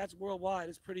what, the chat's worldwide.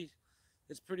 It's pretty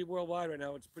worldwide right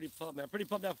now. It's pretty pumped, man. I'm pretty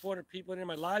pumped to have 400 people in here.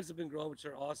 My lives have been growing, which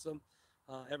are awesome.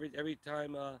 Every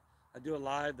time I do a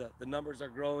live, the numbers are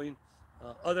growing.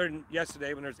 Other than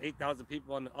yesterday when there's 8,000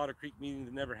 people on the Otter Creek meeting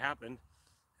that never happened,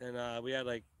 and we had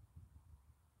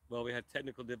we had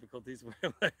technical difficulties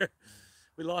where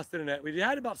we lost internet. We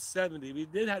had about 70.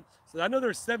 So I know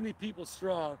there's 70 people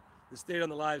strong that stayed on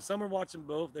the live. Some are watching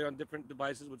both. They're on different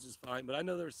devices, which is fine. But I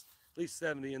know there's at least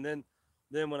 70. And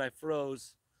then when I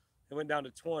froze, it went down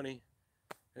to 20. And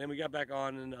then we got back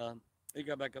on, and it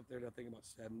got back up there to, I think, about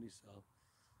 70. So,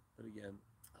 but again,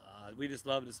 we just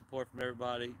love the support from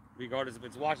everybody, regardless if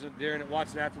it's watching it during it,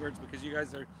 watching afterwards, because you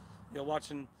guys are,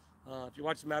 watching. If you're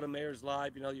watching Madam Mayor's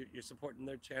live, you're supporting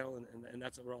their channel, and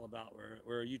that's what we're all about.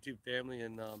 We're a YouTube family,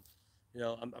 and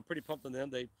I'm pretty pumped on them.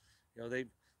 They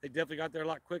definitely got there a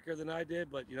lot quicker than I did,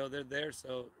 but they're there,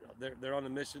 so they're on a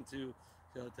mission to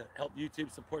to help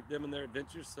YouTube support them in their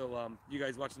adventures. So you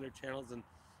guys watching their channels and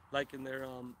liking their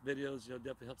videos,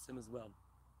 definitely helps them as well.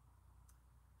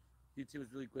 YouTube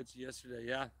was really glitchy yesterday.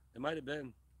 Yeah, it might have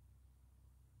been.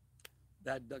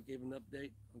 Bad Duck gave an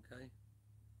update. Okay.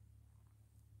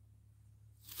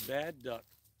 Bad Duck.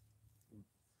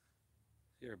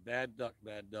 Here, Bad Duck,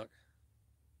 Bad Duck.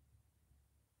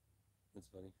 That's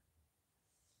funny.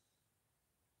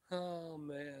 Oh,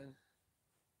 man.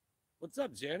 What's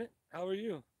up, Janet? How are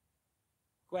you?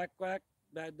 Quack, quack,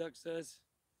 Bad Duck says.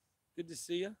 Good to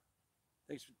see you.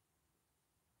 Thanks for...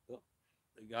 Oh,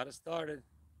 they got it started.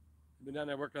 I've been down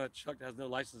there working on a truck that has no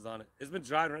license on it. It's been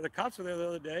driving around. The cops were there the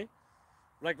other day,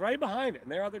 like right behind it,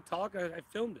 and they're out there talking. I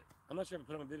filmed it. I'm not sure if I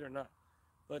put it on video or not.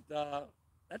 But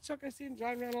that truck I see him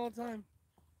driving around all the time.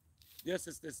 Yes,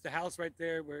 it's the house right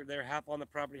there where they're half on the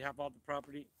property, half off the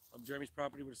property of Jeremy's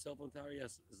property with a cell phone tower.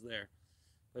 Yes, it's there.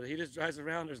 But he just drives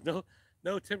around. There's no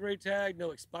temporary tag, no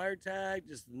expired tag,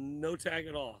 just no tag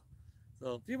at all.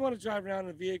 So if you want to drive around in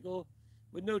a vehicle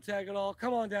with no tag at all,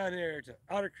 come on down here to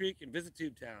Otter Creek and visit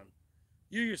Tubetown.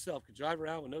 You yourself could drive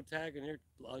around with no tag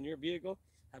on your vehicle,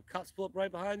 have cops pull up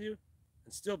right behind you,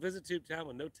 and still visit Tubetown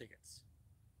with no tickets.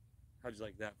 How'd you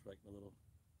like that for like a little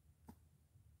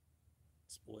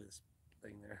spoil this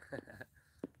thing there?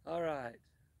 All right.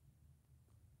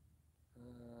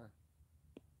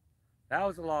 That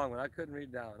was a long one. I couldn't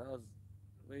read that one. That was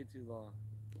way too long.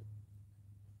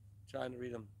 Trying to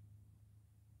read them.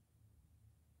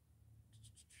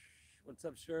 What's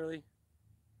up, Shirley?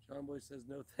 John Boy says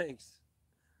no thanks.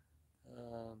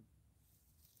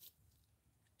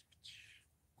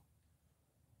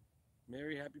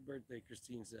 Merry happy birthday,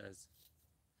 Christine says.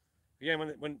 Again,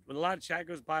 when a lot of chat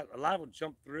goes by, a lot will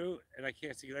jump through, and I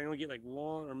can't see it. I only get like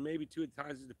one or maybe two at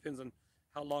times. It depends on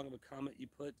how long of a comment you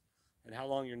put and how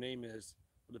long your name is.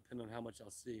 Will depend on how much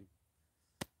I'll see.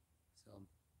 So,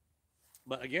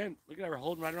 but again, look at that. We're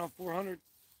holding right around 400.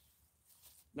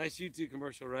 Nice YouTube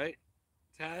commercial, right?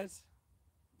 Taz,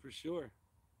 for sure.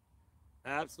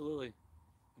 Absolutely.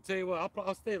 I'll tell you what,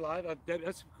 I'll stay live.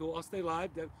 That's cool. I'll stay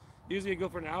live. Usually I go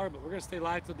for an hour, but we're going to stay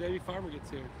live till Debbie Farmer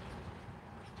gets here.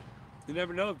 You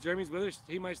never know. If Jeremy's with us,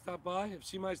 he might stop by. If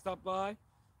she might stop by,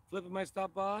 Flippa might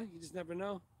stop by. You just never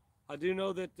know. I do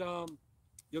know that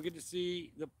you'll get to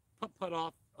see the putt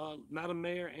off Madam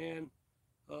Mayor and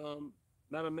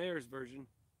Madam Mayor's version.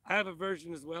 I have a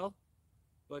version as well,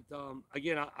 but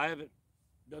again, I haven't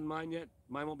done mine yet.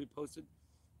 Mine won't be posted.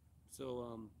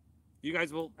 So you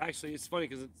guys will actually. It's funny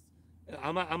because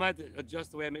I might have to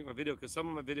adjust the way I make my video, because some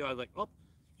of my video I was like, oh,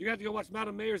 you're gonna have to go watch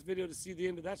Madam Mayor's video to see the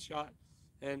end of that shot.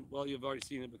 And well, you've already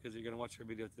seen it because you're gonna watch her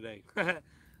video today.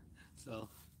 So,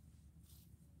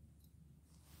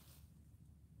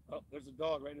 oh, there's a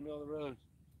dog right in the middle of the road.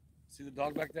 See the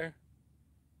dog back there?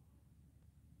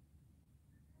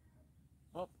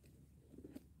 Oh,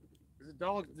 there's a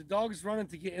dog. The dog is running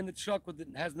to get in the truck with it,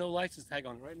 has no license tag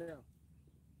on it right now.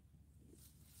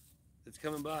 It's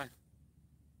coming by.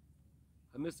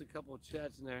 I missed a couple of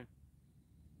chats in there.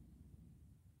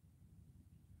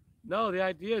 No, the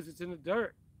idea is it's in the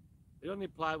dirt. You don't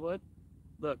need plywood.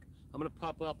 Look, I'm gonna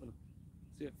pop up and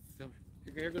see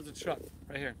if here goes the truck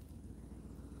right here.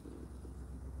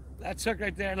 That truck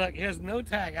right there, look, he has no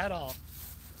tag at all.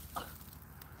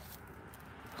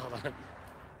 Hold on.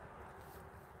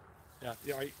 Yeah,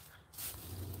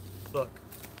 Look.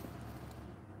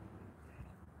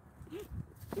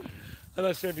 I'm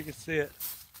not sure if you can see it.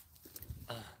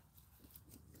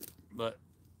 But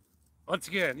once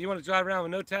again, you want to drive around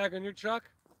with no tag on your truck?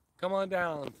 Come on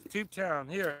down to Tube Town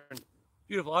here in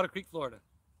beautiful Otter Creek, Florida.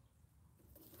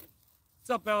 What's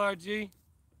up, LRG?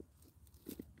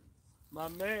 My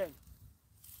man.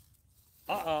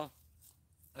 Uh-oh.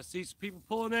 I see some people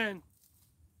pulling in.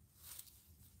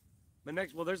 But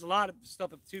next, well, there's a lot of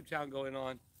stuff at Tube Town going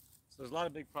on. So there's a lot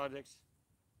of big projects.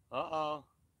 Uh-oh.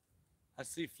 I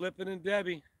see Flippin' and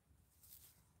Debbie.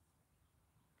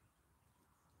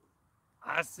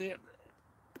 I see it.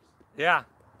 Yeah.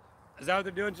 Is that what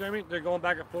they're doing, Jeremy? They're going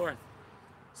back and forth.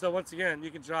 So once again,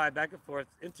 you can drive back and forth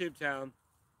in Tube Town,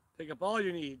 pick up all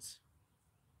your needs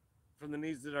from the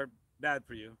needs that are bad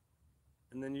for you,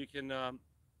 and then you can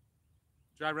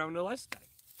drive around with no license tag.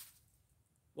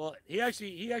 Well, he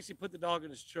actually put the dog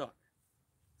in his truck.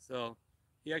 So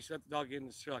he actually let the dog get in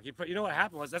his truck. You know what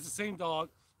happened was, that's the same dog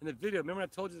in the video. Remember I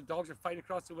told you the dogs are fighting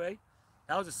across the way?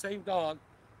 That was the same dog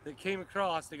that came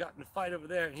across. They got in a fight over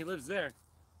there, and he lives there.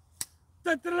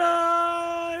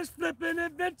 Ta-da! It's Flippin'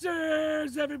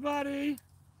 Adventures, everybody.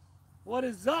 What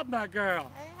is up, my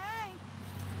girl? Hey, hey.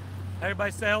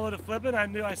 Everybody say hello to Flippin'.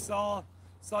 I saw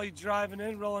you driving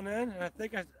in, rolling in, and I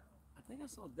think I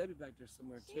saw Debbie back there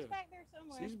somewhere too. She's back there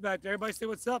somewhere. She's back there. Everybody say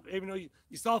what's up. Even though you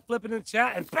saw Flippin' in the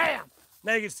chat, and bam!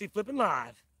 Now you can see Flippin'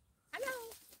 live. Hello.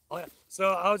 Oh yeah. So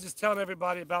I was just telling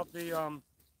everybody about the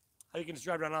how you can just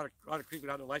drive around Otter Creek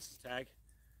without a license tag.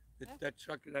 That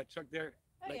truck there.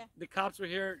 Oh, like, yeah. The cops were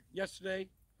here yesterday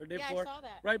or day before. I saw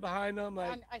that. Right behind them.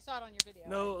 Like, I saw it on your video.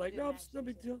 no, I like didn't no, it's no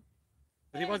actually big see it. deal.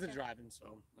 But he Yeah, wasn't okay. driving,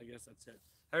 so I guess that's it.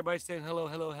 Everybody's saying hello,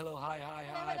 hello, hello, hi, hi,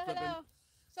 Hello, hi, hello, Flippin'. hello.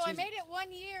 So I She's- made it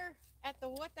 1 year at the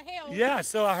What the Hell. Yeah,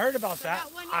 so I heard about For that.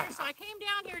 about 1 year. So I came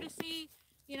down here to see,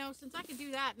 since I could do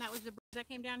that, and that was the bridge, I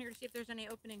came down here to see if there's any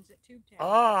openings at Tube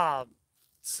Town.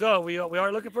 So we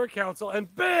are looking for a council,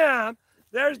 and bam,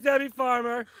 there's Debbie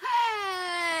Farmer.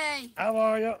 Hey! How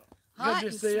are you? Hot Good to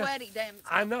and see you. sweaty, damn it.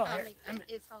 I know.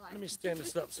 It's hot. Let me stand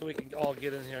this up so we can all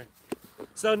get in here.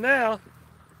 So now,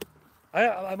 my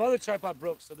other tripod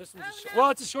broke, so this one's Oh, no. well,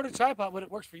 it's a shorter tripod, but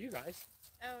it works for you guys.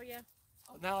 Oh, yeah.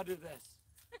 Now I'll do this.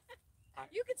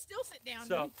 You could still sit down.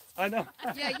 So I know.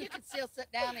 Yeah, you can still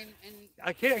sit down and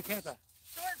I can't I? Short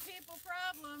people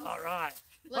problems. All right.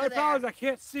 Look My at problem is there. I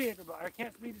can't see everybody. I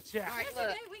can't see the chat. All right, That's look.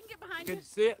 okay. We can get behind Can you. you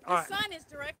see it? All The right. sun is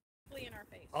directly in our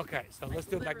face. Okay, so let's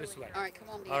do it back this way. Literally. All right, come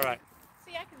on, Dean. All right.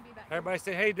 See, I can be back. Everybody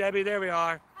say, hey, Debbie. There we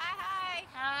are. Hi, hi.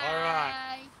 Hi. All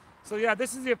right. So yeah,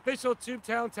 this is the official Tube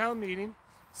Town meeting.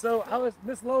 So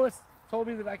Miss Lois told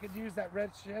me that I could use that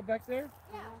red shed back there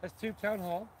Yeah. as Tube Town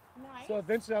Hall. Nice. So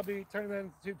eventually I'll be turning that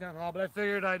into Tube Town Hall, but I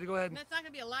figured I'd go ahead And and that's not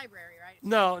going to be a library, right?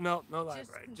 no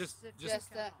library, just Just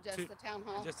the town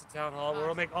hall. just a town hall where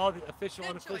we'll make all the official, Good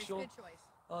unofficial choice, good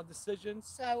choice. decisions.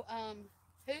 So,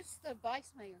 who's the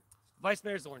vice mayor? Vice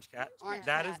Mayor's Orange Cat. Orange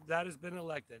That Cat. that has been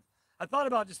elected. I thought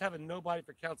about just having nobody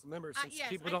for council members since Yes,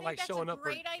 people I don't think like that's a showing up for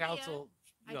great idea. council.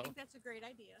 I think that's a great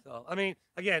idea. So I mean,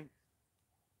 again,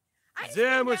 I just Zim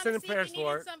came was down to sending see if prayers you for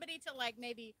needed it. somebody to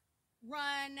maybe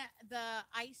run the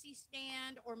icy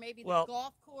stand or maybe the Well,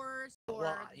 golf course or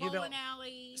well, the bowling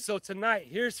alley. so tonight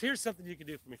here's something you can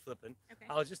do for me, Flippin'. Okay.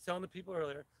 I was just telling the people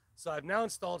earlier. So I've now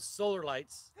installed solar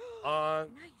lights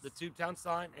on Nice. the Tube Town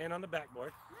sign and on the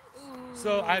backboard. Nice.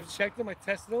 So I've checked them, I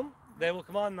tested them. They will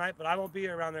come on at night, but I won't be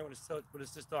around there when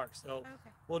it's just dark. So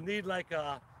Okay. we'll need like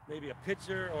maybe a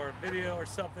picture or a video or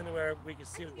something where we can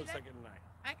see I what it can looks do like at night.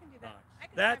 I can do that. Alright. I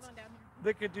can That's- drive on down here.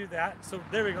 They could do that. So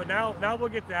there we go. Now we'll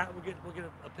get that. We'll get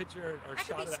a picture or I could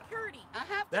shot be of that. security. I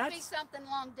have to be That's- something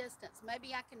long distance.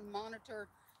 Maybe I can monitor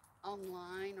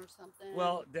online or something.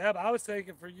 Well, Deb, I was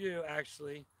thinking for you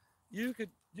actually, you could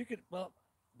well,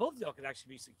 both of y'all could actually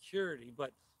be security,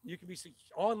 but you could be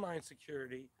online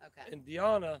security, okay. and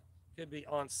Deanna could be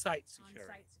on-site security.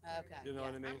 On-site security. Okay. You know what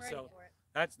I Yes, mean? I'm ready So- for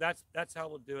it. That's how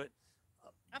we'll do it.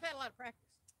 I've had a lot of practice.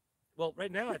 Well,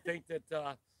 right now I think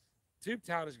that Tube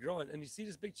Town is growing, and you see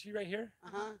this big tree right here?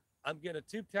 Uh-huh. I'm getting a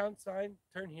Tube Town sign,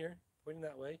 turn here, pointing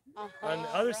that way. Uh-huh. On the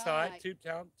other side, Right. Tube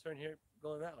Town, turn here,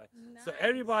 going that way. So Nice.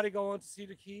 everybody going to see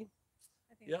the key,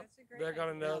 I think yep, that's a great they're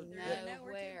gonna idea. know- They're They'll gonna know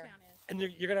where where. Tube Town is. and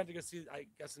you're gonna have to go see. I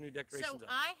got some new decorations So up.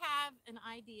 I have an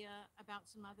idea about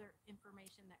some other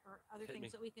information or other Hit me.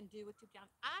 things that we can do with Tube Town.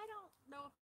 I don't know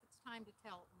if it's time to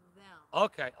tell them.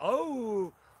 Okay.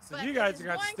 Oh, so But you it guys is are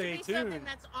gonna going stay to be something tuned.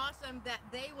 that's awesome that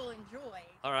they will enjoy.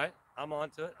 All right, I'm on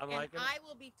to it. I'm And liking it. I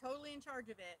will be totally in charge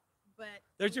of it. But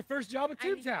There's your first job at I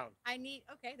Tube need- Town. I need,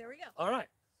 okay, there we go. All right.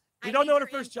 I We don't need know what her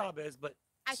your first input. job is, but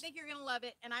I think you're going to love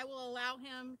it, and I will allow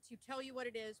him to tell you what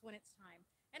it is when it's time.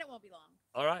 and it won't be long.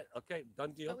 All right. Okay.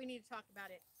 Done deal. But we need to talk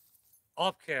about it.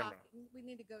 Off camera. We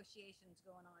need negotiations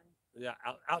going on. Yeah.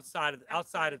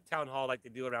 Outside of town hall, like they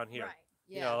do around here. Right.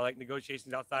 You know, like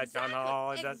negotiations outside town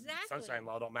hall. And Exactly. Sunshine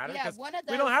law don't matter Yeah, because one of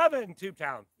we don't those- have it in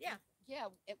Tubetown. Yeah. Yeah,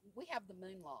 we have the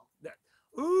moon law.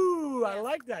 Ooh, I Yeah.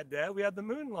 like that, Dad. We have the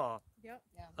moon law. Yep.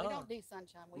 Yeah, we Oh. don't do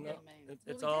sunshine. We No, do moon.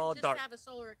 It's Well, we all did just dark. have a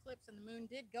solar eclipse, and the moon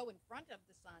did go in front of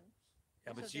the sun.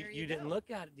 Yeah, but So you, there you you didn't go. look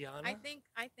at it, Deanna. I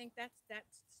think that's the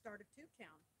start of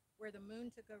Tubetown, where the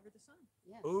moon took over the sun.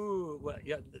 Yes. Ooh, well,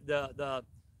 yeah, the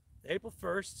April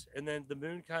 1st, and then the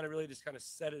moon kind of really just kind of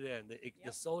set it in. The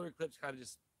Yep. solar eclipse kind of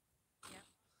just Yep.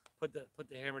 put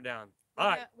the hammer down. We All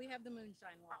right, we have the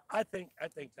moonshine law. I think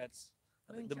that's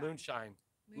the moonshine.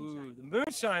 Moonshine. Ooh, the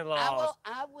moonshine laws.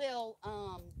 I will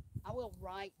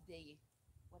write the,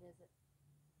 what is it?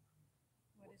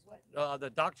 What is what? The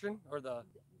doctrine or the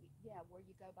Yeah, where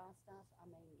you go buy stuff. I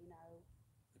mean, you know,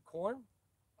 corn?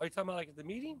 Are you talking about like at the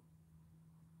meeting?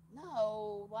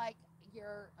 no, like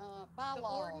your The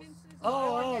bylaws. ordinances. and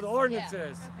Oh, the ordinance,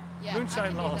 ordinances. Okay. Yeah, I Moonshine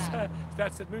can do laws. that.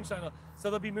 That's it, moonshine law. So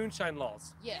there'll be moonshine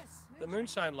laws. Yes. The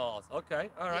moonshine laws. Okay,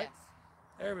 all right. Yes.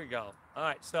 There we go. All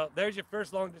right, so there's your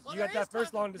first long distance. Well, You got there that is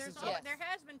first talk- long there's distance. al- Yes. There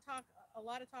has been a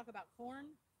lot of talk about corn,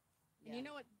 and Yeah. you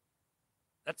know what?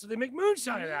 That's what they make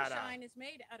moonshine out of. Moonshine is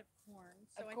made out of corn,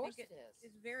 so Of I course think it it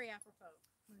is. is very apropos.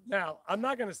 Moonshine. Now, I'm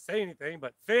not going to say anything,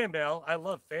 but fan mail, I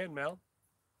love fan mail,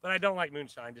 but I don't like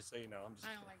moonshine, just so you know. I'm just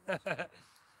I don't like moonshine.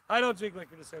 I don't drink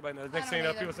liquor, just so everybody knows. Next I thing you know,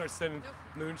 don't people either. start sending Nope.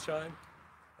 moonshine.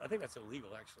 I think that's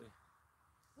illegal, actually.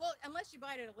 Well, unless you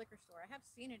buy it at a liquor store. I have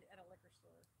seen it at a liquor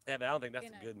store. Yeah, but I don't think that's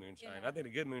In a a- good moonshine. in I a- think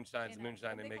the good moonshine is the in a-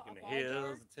 moonshine what they they make call in a the ball jar?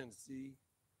 hills of Tennessee.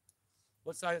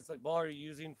 What size like ball are you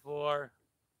using for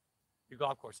your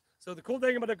golf course? So the cool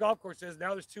thing about the golf course is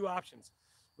now there's two options.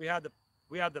 We have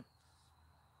the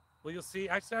well, you'll see.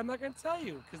 Actually, I'm not going to tell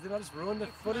you because then I'll just ruin the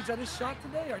It's footage I not just shot right.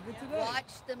 today or did Yeah. today.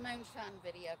 Watch the moonshine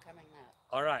video coming up.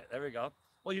 All right, there we go.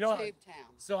 Well, you know what? Tube Town.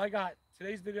 So I got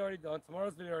today's video already done,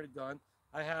 tomorrow's video already done.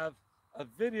 I have a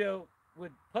video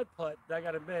with putt that I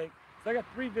got to make. So I got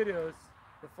 3 videos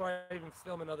before I even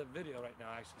film another video right now,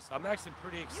 actually. So I'm actually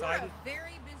pretty You are excited. a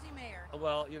very busy mayor.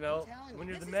 Well, you know, I'm telling when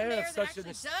you. you're This the is a mayor mayor of that such an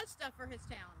actually does stuff for his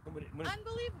town. when it's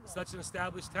Unbelievable. such an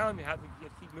established town, you have to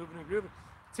keep moving and grooving.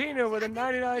 Tina with I a think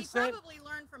 99 he cent. probably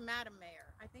learned from Madam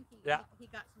Mayor. I think Yeah. he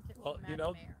got some tips Well, from you Madam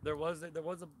know, Mayor. there was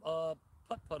a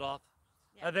putt off.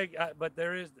 Yeah. I think, but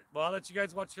there is. Well, I'll let you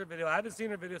guys watch her video. I haven't seen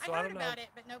her video, so I I heard don't know. about it,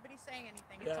 but nobody's saying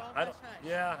anything. It's Yeah, all I hush don't. hush.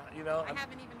 Yeah, you know. I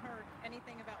haven't even heard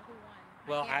anything about who won.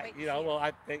 Well, can't wait to you know, see it. well,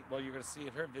 I think, well, you're gonna see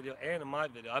in her video and in my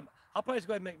video. I'll probably just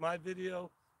go ahead and make my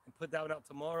video and put that one out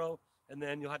tomorrow, and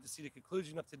then you'll have to see the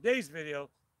conclusion of today's video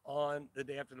on the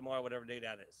day after tomorrow, whatever day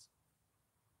that is.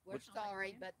 We're Which-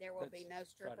 sorry, but there will be That's no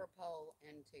stripper Friday. pole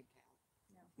in Tube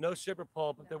Town. No stripper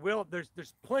pole, but there No. will. There's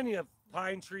plenty of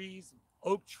pine trees,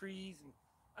 oak trees, and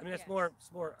I mean, it's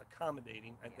Yes. more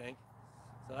accommodating, I Yeah. think.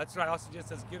 So that's right. Also, just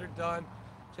says get her done.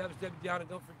 Travis Debbie down, and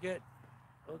don't forget.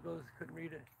 Oh, goes couldn't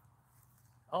read it.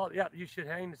 Oh yeah, you should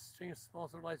hang the string of small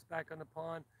silver lights back on the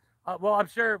pond. Well, I'm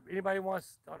sure anybody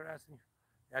wants. Daughter asking.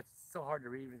 That's so hard to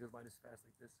read when it goes by this fast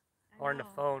like this, I or on the know.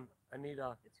 phone. I need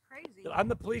It's crazy. I'm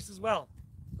the police as well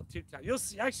of Tubetown. You'll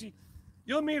see. Actually,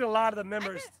 you'll meet a lot of the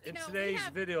members bet, you in know, we today's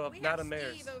have- video of we Not have a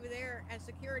Mayor's. Steve over there as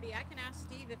security. I can ask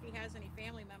Steve if he has any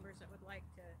family members that would like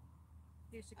to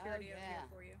do security over here yeah.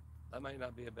 for you. That might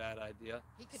not be a bad idea.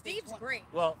 He could be Steve's 20 great.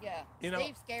 Well, Yeah, You know-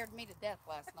 Steve scared me to death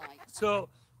last night. so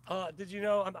did you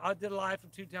know I did a live from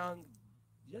Tubetown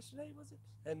yesterday? Was it?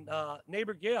 And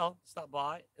neighbor Gail stopped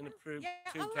by and approved Yeah, oh,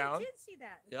 I Tubetown. did see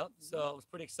that. Yep. So I was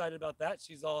pretty excited about that.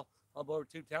 She's all on board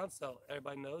with Tubetown, so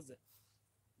everybody knows that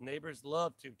neighbors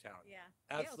love Tubetown. Yeah.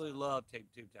 Gail's Absolutely awesome. love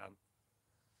Tubetown.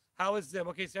 How is them?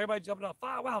 Okay, so everybody jumping off.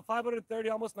 Wow, 530,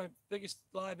 almost my biggest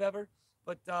live ever.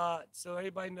 But so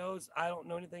everybody knows I don't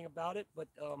know anything about it, but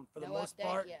for the No most update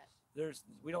part, yet.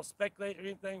 we don't speculate or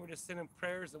anything. We're just sending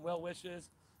prayers and well wishes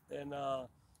and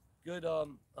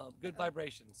good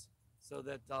vibrations so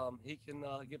that he can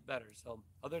get better. So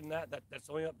other than that, that's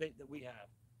the only update that we have.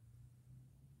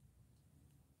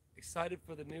 Excited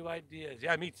for the new ideas.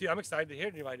 Yeah, me too. I'm excited to hear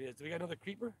new ideas. Do we got another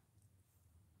creeper?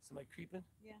 Somebody creeping?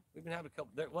 Yeah. We've been having a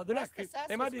couple. Well, they're not Rusty creeping. Sus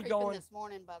They was might be creeping going. this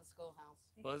morning by the schoolhouse.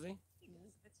 Was he?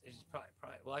 It's It's fine.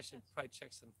 probably. Well, I should probably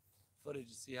check some footage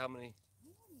to see how many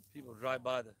people drive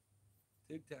by the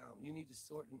Tubetown. You need to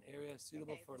sort an area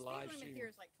suitable Okay, for the live speed limit streaming. here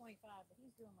is like 25, but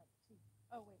he's doing like 2.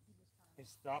 Oh wait, he just turned. He's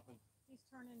stopping. He's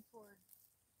turning toward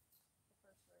the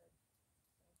first road.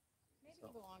 So maybe So-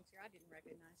 he belongs here. I didn't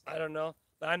recognize him. I don't know,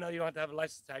 but I know you don't have to have a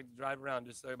license tag to drive around.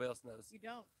 Just so everybody else knows. You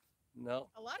don't.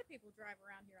 No. A lot of people drive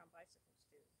around here on bicycles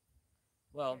too.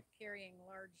 Well, carrying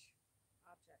large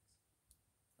objects.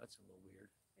 that's a little weird.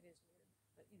 It is weird,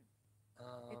 but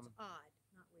it's odd,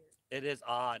 not weird. It is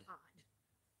odd Odd.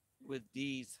 with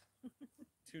D's,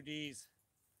 2 D's.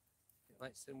 You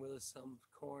might send Willis some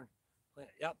corn.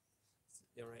 Yep.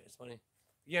 You're right. It's funny.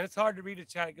 Yeah, it's hard to read a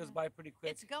chat. It goes by pretty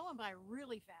quick. It's going by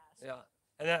really fast. Yeah.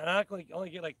 And then I only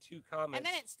get like 2 comments. And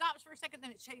then it stops for a second,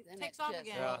 then it takes off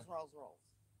again. Rolls.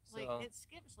 Like So- it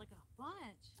skips like a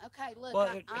bunch. Okay, look,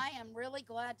 Well, I am really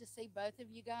glad to see both of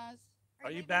you guys. Are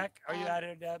you leaving? back? Are you Um, out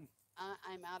here, Deb?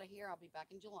 I'm out of here. I'll be back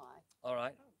in July. All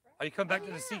right. Oh, crap. Are you coming back Oh,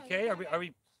 to the yeah, CK? Are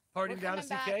we We're partying down to coming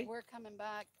back. CK? We're coming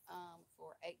back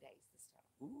for 8 days this time.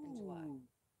 in July. Ooh.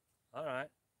 All right.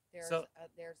 There's So-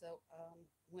 there's a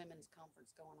women's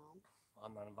conference going on,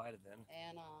 I'm not invited then.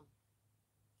 and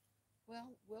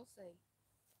well, we'll see.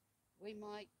 We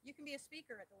might You can be a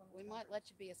speaker at the women's we might conference. let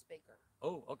you be a speaker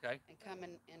Oh, okay. and come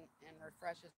and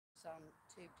refresh us on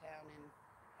Tubetown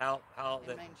How and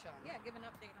that? Moonshine. Yeah, give an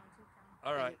update on Tubetown.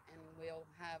 All right. And we'll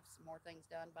have some more things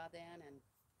done by then. And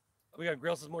We got to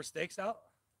grill some more steaks out.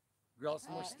 Grill out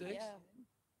some more Uh, steaks. yeah.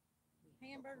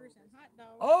 Hamburgers and hot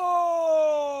dogs.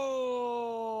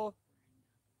 Oh.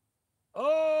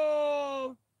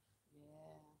 Oh. yeah,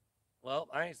 Well,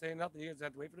 I ain't saying nothing. You guys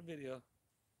have to wait for the video.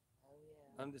 oh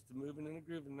yeah. I'm just moving and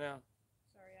grooving now.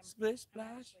 Sorry, I'm Splish I'm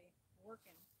splash. actually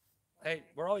working. Hey,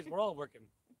 while we're all working.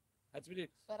 That's what we do.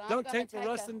 But Don't gonna tank for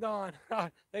Russ and Dawn.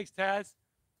 Thanks, Taz.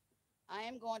 I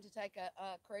am going to take a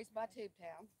cruise by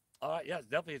Tubetown. All right, yes,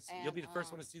 definitely. You'll be And, the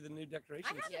first one to see the new I decorations.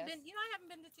 haven't Yes. been, I haven't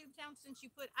been to Tubetown since you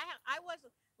put. I was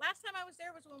last time I was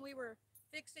there was when we were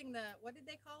fixing the what did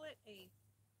they call it?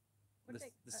 What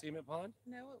did The cement pond.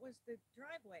 no, it was the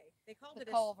driveway. They called The it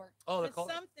culvert. Oh, a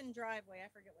something driveway. I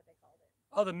forget what they called it.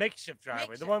 Oh, the makeshift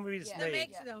driveway, the Makeshift. one we just Yeah.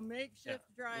 made. The makeshift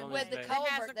Yeah. driveway With the Right. that has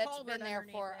culvert a that's culvert been there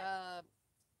underneath for it.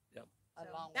 Yep. a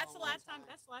So long, that's long, the last long time.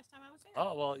 That's the last time I was there.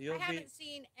 Oh well, I you'll be. haven't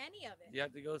seen any of it. You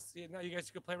have to go see it now. You guys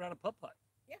could play around a putt putt.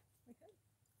 Yeah, we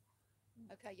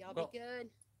could. Okay, y'all Well, be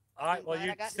good. All right. I'm Well, glad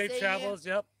you I got to safe see you. travels.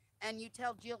 Yep. And you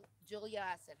tell Julia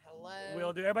I said hello.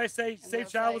 We'll do. Everybody say we'll safe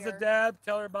say travels to her- Deb.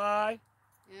 Tell her bye.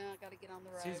 Yeah, I got to get on the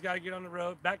road. She's got to get on the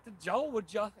road. Back to Joel,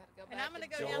 would ya? Gotta go And back I'm gonna to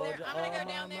go down there. Georgia. I'm gonna Oh, go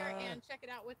down there mama. and check it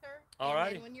out with her. Alrighty.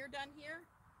 And then when you're done here,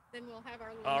 then we'll have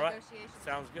our little All right. negotiation.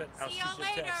 Sounds good. I'll See shoot y'all you a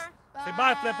text. later. Say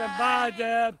bye, Flippin'. Bye, Bye.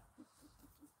 Deb.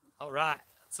 All right.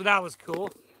 So that was cool.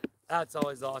 That's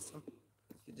always awesome.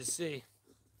 Good to see.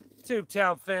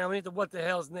 Tubetown family, the What the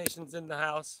Hell's Nation's in the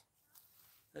house.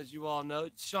 As you all know,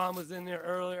 Sean was in there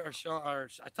earlier,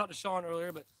 I talked to Sean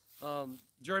earlier, but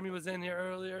Jeremy was in here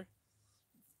earlier.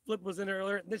 Flip was in there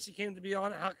earlier, and then she came to be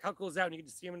on it. How cool is that when you get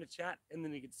to see him in the chat, and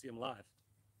then you get to see him live?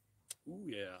 Ooh,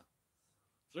 yeah.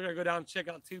 So we're going to go down and check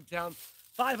out Tubetown.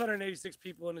 586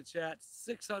 people in the chat,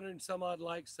 600 and some odd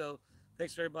likes. So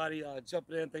thanks for everybody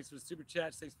jumping in. Thanks for the super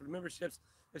chats. Thanks for the memberships.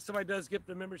 If somebody does get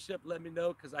the membership, let me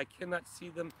know because I cannot see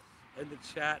them in the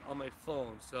chat on my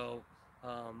phone. So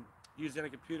using a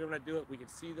computer when I do it, we can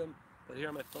see them. But here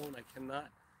on my phone, I cannot.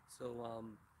 So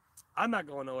I'm not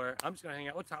going nowhere. I'm just going to hang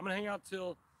out. What time? I'm going to hang out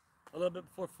till a little bit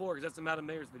before 4 because that's the Madam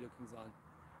Mayor's video comes on.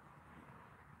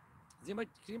 Can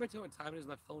anybody tell me what time it is?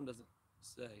 My phone doesn't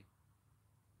say.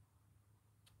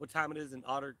 What time it is in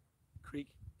Otter Creek,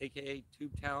 aka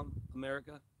Tubetown,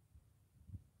 America?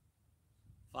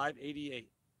 588.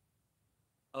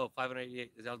 Oh,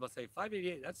 588. I was about to say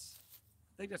 588. I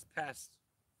think that's past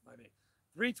 588.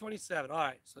 327. All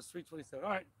right, so it's 327.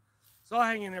 All right. So I'll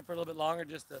hang in there for a little bit longer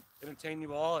just to entertain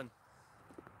you all and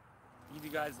give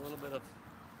you guys a little bit of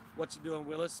what you doing,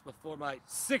 Willis, before my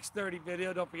 6:30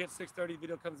 video. Don't forget 6:30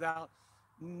 video comes out.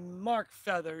 Mark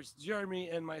Feathers, Jeremy,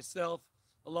 and myself,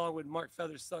 along with Mark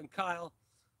Feathers' son Kyle,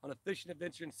 on a fishing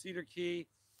adventure in Cedar Key,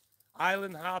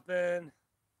 island hopping,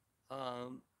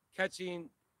 catching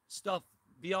stuff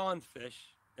beyond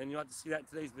fish, and you'll have to see that in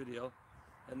today's video.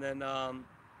 And then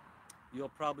you'll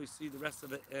probably see the rest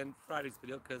of it in Friday's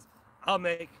video because I'll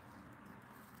make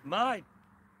my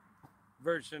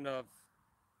version of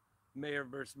Mayor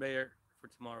versus Mayor for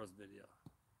tomorrow's video.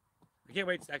 I can't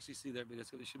wait to actually see their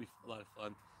videos. It should be a lot of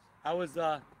fun. I was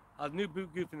new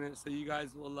boot goofing in it, so you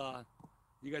guys will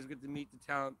get to meet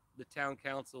the town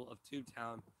council of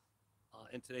Tubetown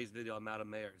in today's video. I'm Madam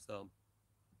Mayor, so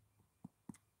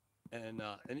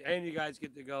and you guys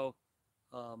get to go.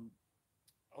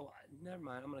 Never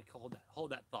mind. I'm gonna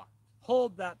hold that thought.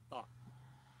 Hold that thought.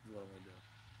 Is what I'm gonna do.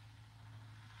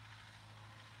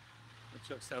 The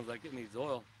truck sounds like it needs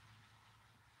oil.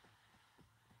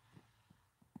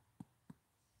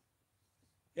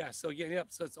 Yeah, so again, yep.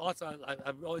 So it's awesome. I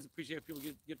always appreciate if people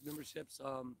get memberships.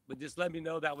 But just let me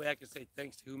know that way I can say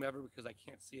thanks to whomever because I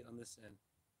can't see it on this end.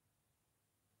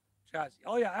 trash.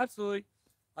 Oh yeah, absolutely.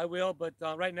 I will, but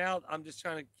right now I'm just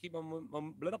trying to keep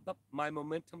my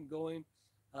momentum going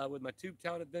with my Tube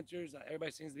Town adventures.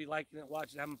 Everybody seems to be liking it,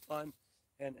 watching, having fun,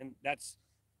 and that's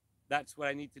what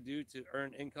I need to do to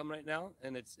earn income right now,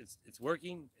 and it's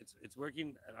working. It's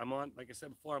working. I'm on, like I said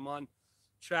before, I'm on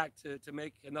track to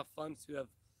make enough funds to have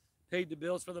paid the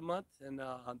bills for the month, and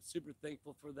I'm super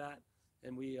thankful for that.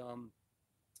 And we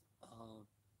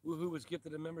who was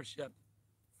gifted a membership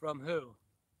from who?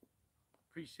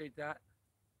 Appreciate that.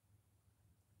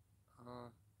 Uh,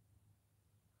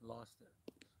 Lost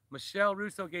it. Michelle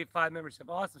Russo gave 5 membership.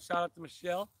 Awesome. Shout out to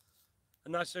Michelle.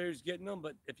 I'm not sure who's getting them,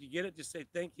 but if you get it, just say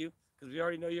thank you because we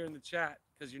already know you're in the chat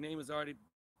because your name was already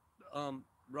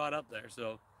brought up there.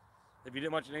 So if you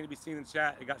didn't want your name to be seen in the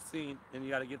chat, it got seen, and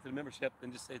you got to get to the membership,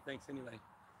 then just say thanks anyway.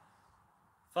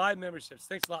 5 memberships.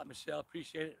 Thanks a lot, Michelle.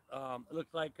 Appreciate it. It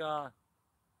looked like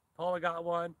Paula got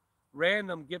one.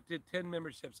 Random gifted 10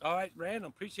 memberships. All right,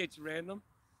 Random. Appreciate you, Random.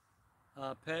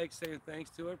 Peg saying thanks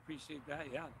to her. Appreciate that.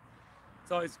 Yeah,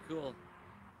 it's always cool.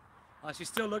 She's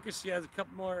still looking. She has a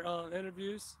couple more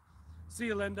interviews. See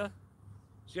you, Linda.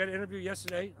 She had an interview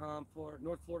yesterday for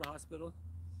North Florida Hospital,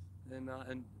 and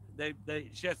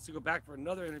she has to go back for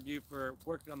another interview for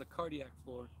working on the cardiac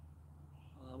floor.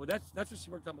 Well, that's what she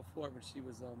worked on before when she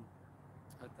was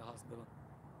at the hospital.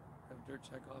 Have dirt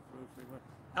check off road free run.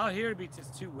 Out here, it'd be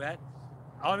just too wet.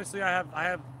 Honestly, I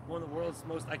have one of the world's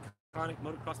most iconic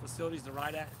motocross facilities to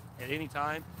ride at any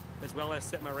time, as well as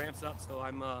set my ramps up. So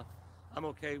I'm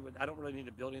okay with. I don't really need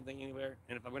to build anything anywhere.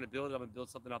 And if I'm going to build it, I'm going to build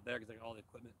something out there because I got all the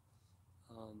equipment.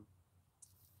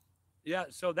 Yeah,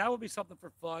 so that would be something for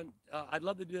fun. I'd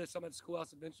love to do that some at the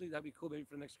schoolhouse eventually. That'd be cool. Maybe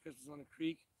for the next Christmas on the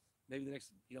Creek. Maybe the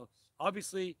next,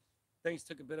 obviously things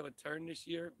took a bit of a turn this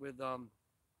year with all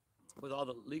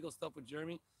the legal stuff with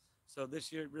Jeremy. So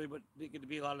this year really would get to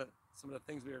be a lot of some of the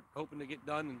things we were hoping to get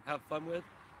done and have fun with.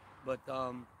 But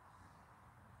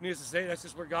needless to say, that's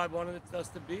just where God wanted us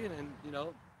to be, and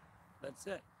that's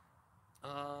it.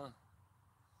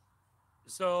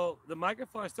 So the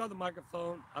microphone, I still have the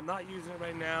microphone. I'm not using it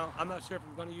right now. I'm not sure if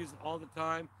I'm going to use it all the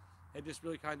time. It just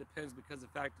really kind of depends because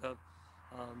of the fact of,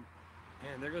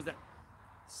 man, there goes that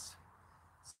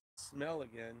smell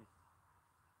again.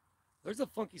 There's a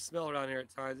funky smell around here at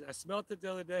times. I smelled it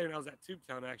the other day when I was at Tube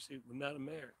Town, actually, with Madam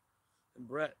Mayor and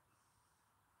Brett.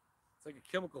 It's like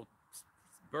a chemical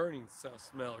burning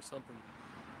smell or something.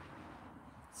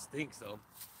 It stinks, though.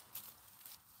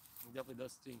 It definitely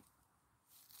does stink.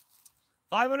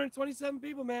 527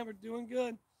 people, man. We're doing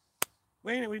good.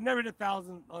 We've never hit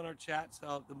 1,000 on our chat,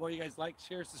 so the more you guys like,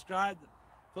 share, subscribe, the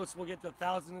closer we'll get to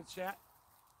 1,000 in the chat.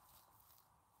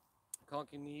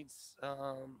 Conky needs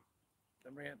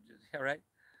the ramp. Yeah, right?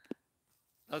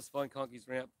 That was fun, Conky's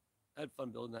ramp. I had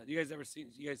fun building that. You guys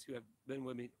who have been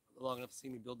with me long enough to see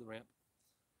me build the ramp.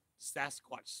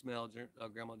 Sasquatch smell,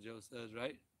 Grandma Joe says,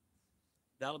 right?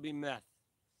 That'll be meth.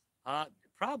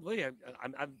 Probably.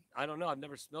 I don't know. I've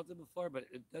never smelled it before, but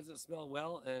it doesn't smell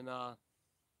well. And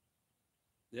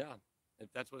yeah,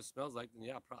 if that's what it smells like, then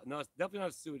yeah, no, it's definitely not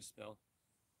a sewage smell.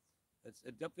 It's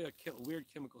definitely a weird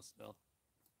chemical smell.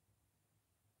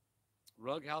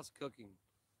 Rug house cooking.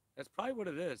 That's probably what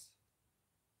it is.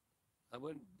 I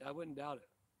wouldn't doubt it.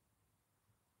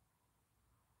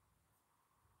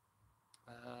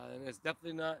 And it's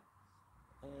definitely not.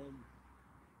 Oh,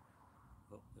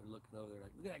 they're looking over there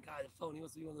like, look at that guy on the phone. He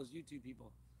wants to be one of those YouTube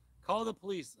people. Call the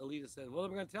police, Alita said. What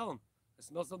am I going to tell him? I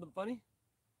smell something funny?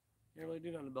 Can't really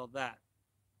do nothing about that.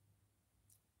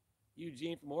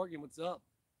 Eugene from Oregon, what's up?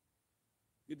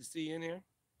 Good to see you in here.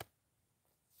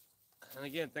 And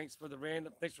again, thanks for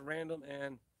random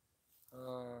and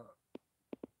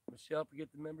Michelle for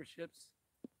getting the memberships.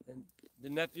 And the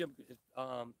nephew,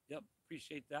 yep,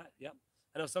 appreciate that. Yep.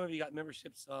 I know some of you got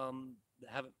memberships that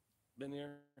haven't been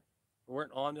here or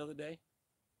weren't on the other day.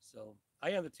 So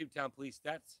I am the Tube Town Police.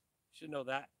 You should know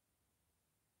that.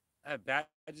 I have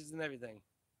badges and everything.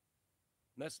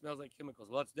 And that smells like chemicals.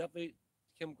 Well, it's definitely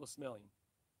chemical smelling.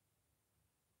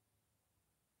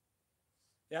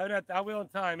 Yeah, I will in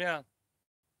time, yeah.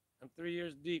 I'm 3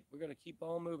 years deep. We're going to keep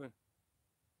on moving.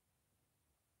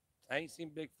 I ain't seen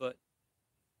Bigfoot.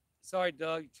 Sorry,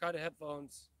 Doug. Try the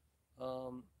headphones.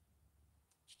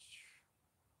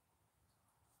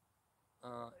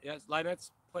 Yes,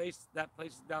 Lynette's place. That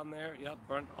place is down there. Yep,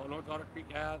 on North Otter Creek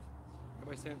Ave.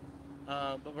 Everybody's saying.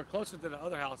 But we're closer to the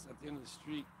other house at the end of the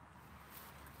street.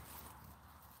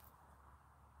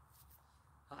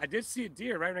 I did see a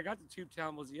deer right when I got to Tube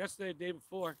Town. Was it yesterday, the day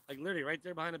before? Like literally right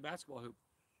there behind the basketball hoop.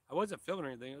 I wasn't filming or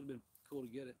anything. It would have been cool to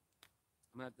get it.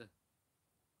 I'm gonna have to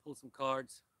pull some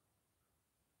cards.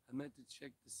 I meant to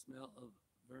check the smell of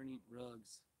burning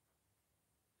rugs.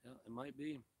 Yeah, it might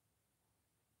be.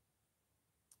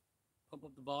 Pump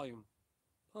up the volume.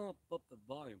 Pump up the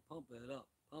volume. Pump it up.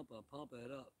 Pump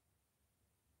it up.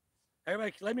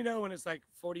 Everybody, let me know when it's like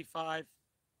 45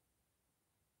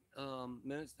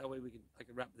 minutes. That way I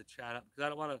can wrap the chat up because I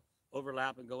don't want to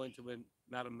overlap and go into when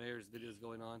Madam Mayor's video is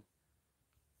going on.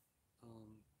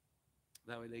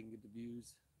 That way they can get the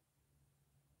views.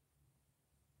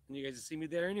 And you guys will see me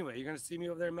there anyway. You're gonna see me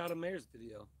over there in Madam Mayor's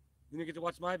video. Then you get to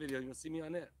watch my video. You're gonna see me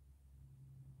on it.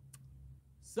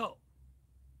 So,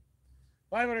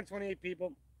 528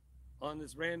 people on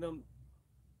this random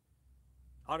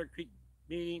Otter Creek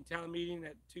meeting, town meeting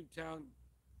at Tubetown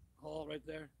Hall right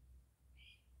there.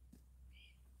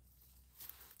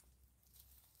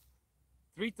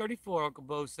 3:34, Uncle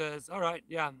Bo says. All right,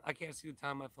 yeah, I can't see the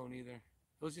time on my phone either.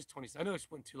 It was just 20. I know it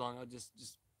went too long. I'll just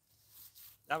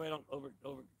that way I don't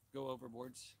go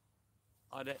overboards.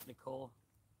 Audette Nicole.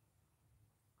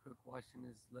 Cook washing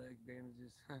his leg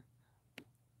bandages.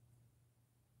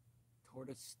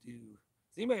 Tortoise stew.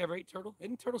 Does anybody ever eat turtle?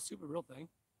 Isn't turtle soup a real thing?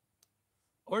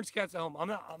 Orange Cat's at home.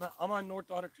 I'm on North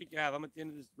Otter Creek Ave. I'm at the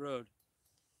end of this road.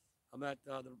 I'm at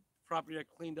the property I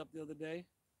cleaned up the other day,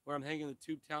 where I'm hanging the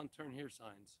Tubetown Turn Here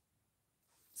signs.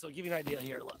 So I'll give you an idea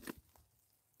here. Look.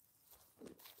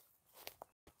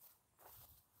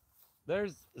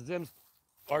 There's Zim's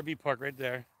RV park right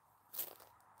there.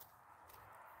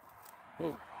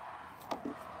 Ooh.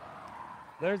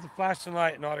 There's the flashing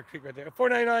light in Otter Creek right there.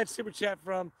 499 super chat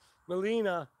from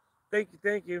Melina. Thank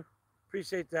you.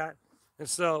 Appreciate that. And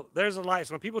so there's a light.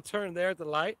 So when people turn there at the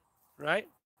light, right?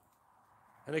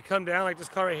 And they come down like this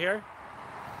car right here,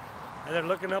 and they're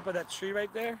looking up at that tree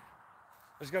right there,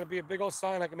 there's gonna be a big old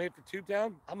sign like I made for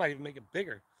Tubetown. I might even make it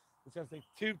bigger. It's gonna say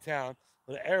Tubetown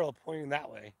with an arrow pointing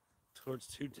that way towards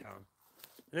Tubetown.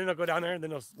 And then they'll go down there and then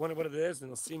they'll wonder what it is,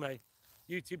 and they'll see my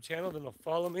YouTube channel, then they'll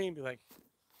follow me and be like,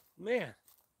 man,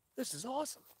 this is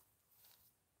awesome.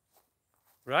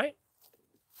 Right?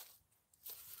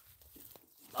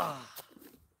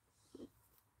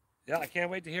 Yeah, I can't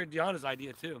wait to hear Deanna's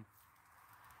idea too.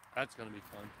 That's gonna be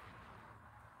fun.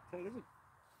 Hey, there's a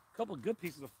couple good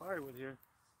pieces of firewood here.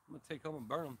 I'm gonna take home and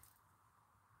burn them.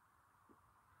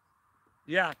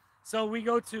 Yeah, so we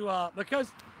go to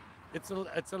because it's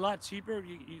a lot cheaper.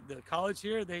 The college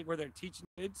here, where they're teaching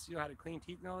kids, how to clean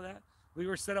teeth and all of that. We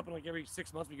were set up in like every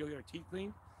 6 months we go get our teeth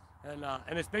cleaned, and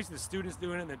it's basically the students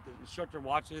doing it. And the instructor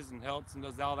watches and helps and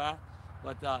does all that.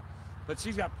 But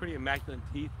she's got pretty immaculate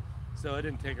teeth, so it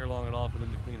didn't take her long at all for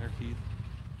them to clean her teeth.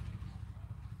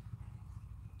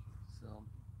 So,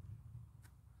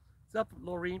 what's up,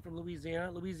 Laureen from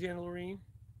Louisiana? Louisiana, Laureen.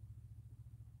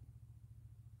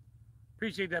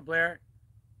 Appreciate that, Blair.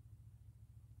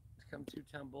 Let's come to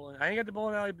town bowling. I ain't got the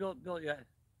bowling alley built yet,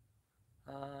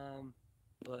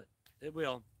 but it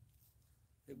will.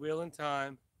 It will in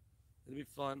time. It'll be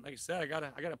fun. Like I said, I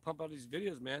gotta pump out these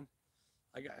videos, man.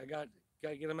 I gotta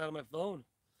get them out of my phone.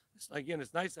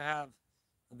 It's nice to have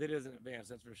videos in advance.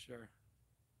 That's for sure.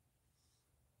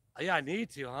 Yeah, I need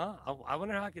to, huh? I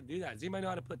wonder how I could do that. Does anybody know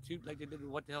how to put tube like they did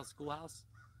in What the Hell Schoolhouse?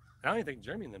 I don't even think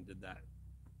Jeremy and them did that.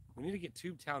 We need to get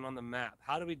Tubetown on the map.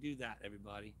 How do we do that,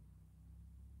 everybody?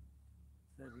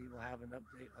 Said he will have an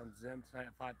update on Zim tonight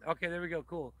at 5. Okay, there we go.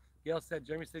 Cool. Gail said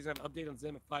Jeremy says he's going to have an update on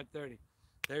Zim at 5:30.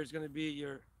 There's going to be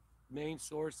your main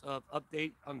source of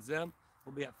update on Zim.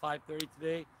 Will be at 5:30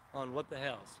 today on What the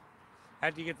Hells.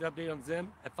 After you get the update on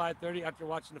Zim at 5:30, after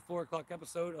watching the 4 o'clock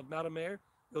episode of Madam Mayor,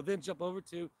 you'll then jump over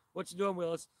to What You Doing,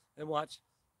 Willis, and watch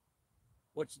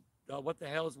What the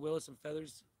Hell's Willis and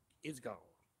Feathers is gone.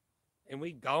 And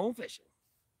we gone fishing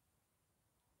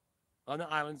on the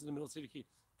islands in the middle of City Key.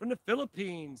 From the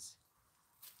Philippines,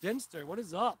 Denster, what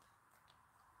is up?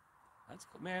 That's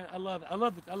cool, man. I love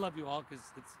you all because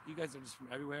you guys are just from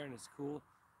everywhere and it's cool.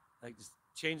 Like just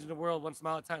changing the world one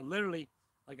smile at a time. Literally,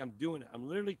 like I'm doing it. I'm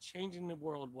literally changing the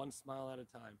world one smile at a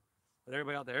time. But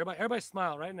everybody out there, everybody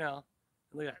smile right now.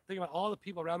 And look at that. Think about all the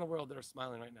people around the world that are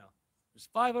smiling right now. There's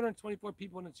 524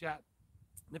 people in the chat.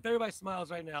 And if everybody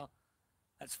smiles right now,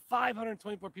 that's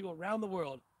 524 people around the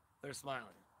world that are smiling.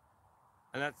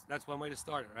 And that's one way to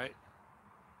start it, right?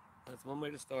 That's one way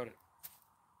to start it.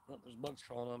 Oh, there's bugs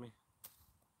crawling on me.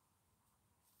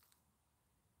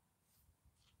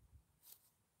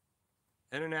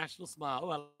 International smile.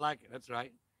 Oh, I like it. That's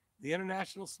right. The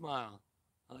international smile.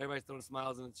 Oh, everybody's throwing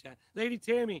smiles in the chat. Lady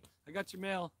Tammy, I got your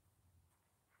mail.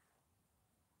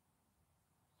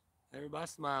 Everybody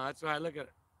smile. That's right. Look at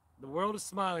it. The world is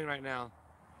smiling right now.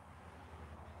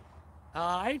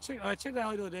 I checked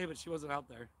Allie the other day, but she wasn't out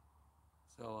there.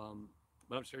 So,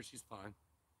 but I'm sure she's fine.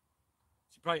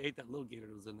 She probably ate that little gator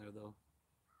that was in there, though.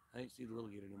 I didn't see the little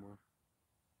gator anymore.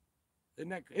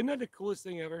 Isn't that the coolest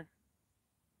thing ever?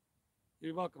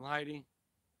 You're welcome, Heidi.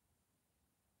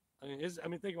 I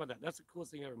mean, think about that. That's the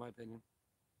coolest thing ever, in my opinion.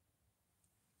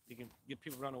 You can get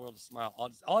people around the world to smile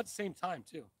all at the same time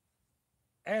too,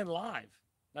 and live,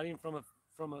 not even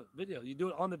from a video. You do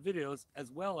it on the videos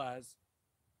as well as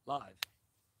live.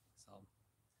 So,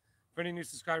 for any new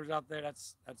subscribers out there,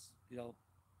 that's that's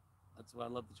what I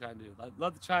love to try and do. I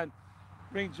love to try and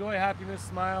bring joy, happiness,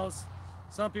 smiles.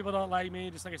 Some people don't like me,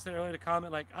 just like I said earlier, to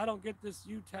comment like, I don't get this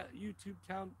YouTube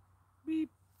town beep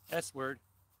S word.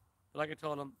 But like I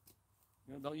told them,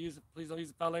 don't use it. Please don't use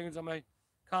the foul language on my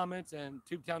comments. And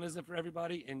Tubetown isn't for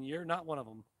everybody, and you're not one of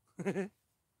them.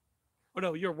 Or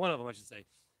no, you're one of them, I should say.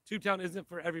 Tubetown isn't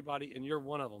for everybody, and you're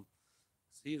one of them.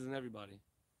 So he isn't everybody.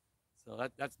 So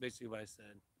that's basically what I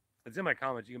said. It's in my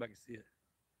comments. You can go back and see it.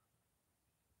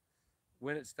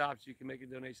 When it stops, you can make a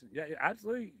donation. Yeah,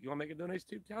 absolutely. You want to make a donation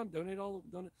to Tubetown?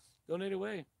 Donate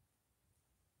away.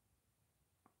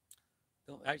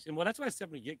 Don't actually. Well, that's why I said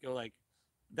from the get-go, like,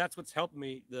 that's what's helped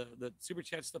me. The super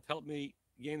chat stuff helped me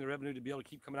gain the revenue to be able to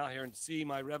keep coming out here and see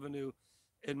my revenue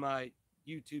in my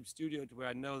YouTube studio, to where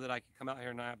I know that I can come out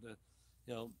here and I have to,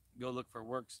 go look for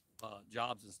works,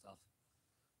 jobs and stuff.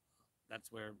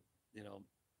 That's where,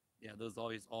 yeah, those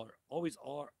always are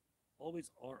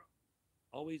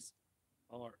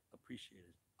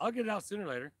appreciated. I'll get it out sooner or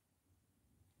later.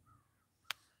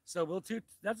 So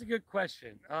that's a good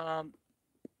question.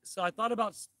 So I thought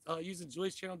about using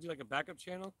Joy's channel, do like a backup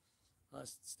channel,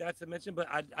 stats I mentioned, but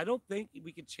I don't think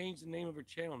we could change the name of her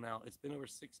channel now. It's been over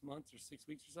 6 months or 6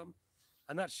 weeks or something.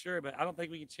 I'm not sure, but I don't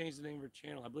think we can change the name of her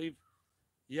channel. I believe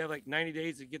you have like 90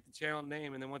 days to get the channel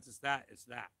name, and then once it's that, it's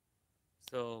that.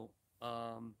 So,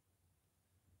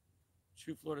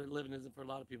 true Florida living isn't for a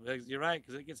lot of people. You're right,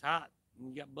 because it gets hot and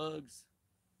you got bugs.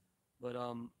 But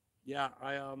yeah,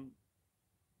 I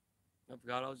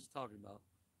forgot what I was just talking about.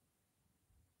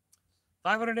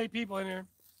 508 people in here.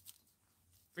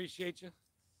 Appreciate you.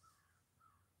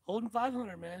 Holding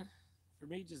 500, man. For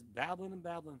me, just babbling and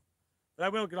babbling. But I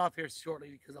will get off here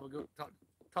shortly because I'm going to go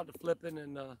talk to Flippin'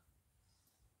 and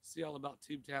see all about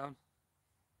Tubetown.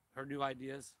 Her new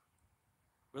ideas.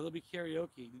 Will there be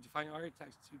karaoke? Did you find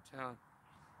architects Tubetown?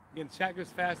 Again, chat goes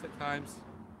fast at times.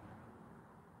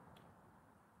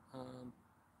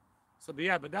 But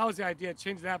yeah, but that was the idea.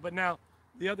 Change that. But now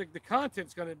the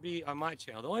content's going to be on my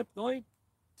channel. The only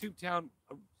Tubetown,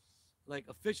 like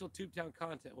official Tubetown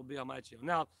content, will be on my channel.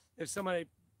 Now, if somebody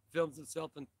films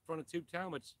themselves in front of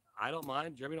Tubetown, which I don't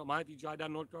mind, Jeremy don't mind, if you drive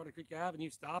down North Carolina Creek Ave and you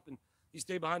stop and you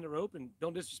stay behind the rope and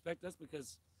don't disrespect us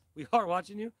because we are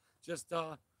watching you. Just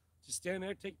stand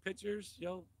there, take pictures.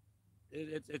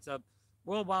 It's a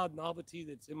worldwide novelty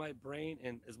that's in my brain,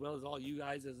 and as well as all you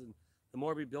guys. The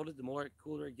more we build it, the more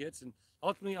cooler it gets. And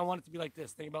ultimately, I want it to be like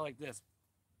this. Think about it like this.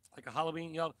 Like a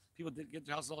Halloween, people get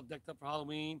their houses all decked up for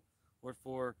Halloween or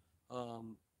for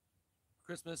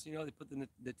Christmas. They put the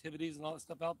nativities and all that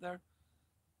stuff out there.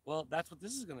 Well, that's what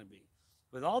this is going to be.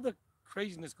 With all the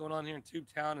craziness going on here in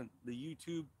Tubetown and the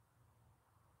YouTube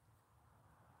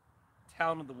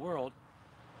town of the world,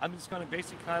 I'm just going to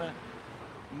basically kind of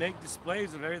make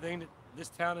displays of everything that this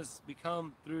town has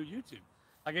become through YouTube.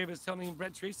 Like I was telling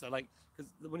Brett Teresa, because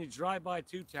when you drive by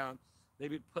Tubetown, they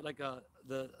would put like a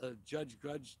Judge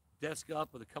Grudge desk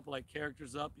up with a couple like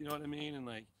characters up, you know what I mean, and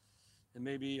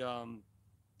maybe a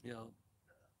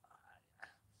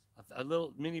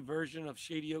little mini version of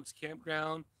Shady Oaks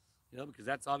Campground, because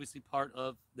that's obviously part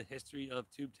of the history of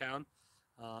Tubetown.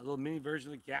 A little mini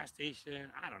version of the gas station.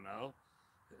 I don't know.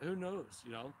 Who knows,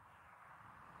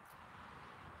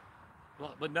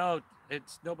 Well, but no,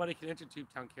 nobody can enter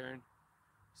Tubetown, Karen.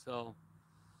 So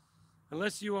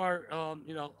unless you are,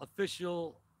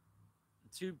 official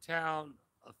Tubetown,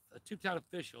 a Tubetown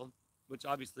official, which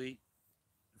obviously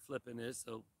Flippin' is,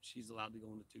 so she's allowed to go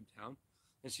into Tubetown,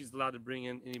 and she's allowed to bring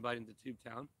in anybody into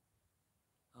Tubetown.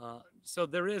 So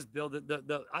there is, Bill,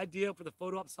 the idea for the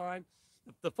photo op sign.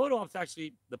 The photo op's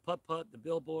actually the putt-putt, the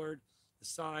billboard, the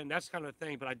sign, that's kind of the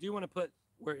thing. But I do want to put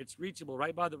where it's reachable,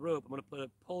 right by the rope. I'm going to put a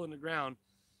pole in the ground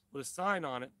with a sign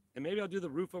on it, and maybe I'll do the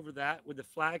roof over that with the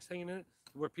flags hanging in it,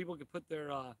 where people can put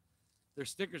their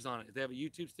stickers on it. If they have a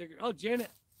YouTube sticker. Oh, Janet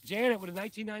with a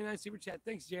 1999 super chat.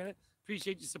 Thanks, Janet.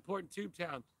 Appreciate you supporting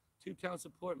Tubetown. Tubetown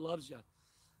support loves you.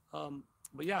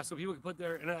 But yeah, so people can put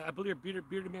their, and I believe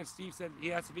Bearded Man Steve said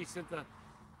he asked if he sent the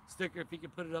sticker, if he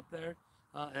could put it up there.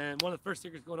 And one of the first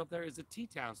stickers going up there is a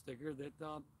T-Town sticker that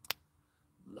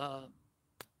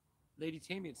Lady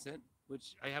Tammy had sent,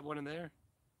 which I have one in there.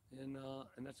 And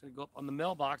that's going to go up on the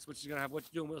mailbox, which is going to have what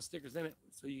you doing with stickers in it,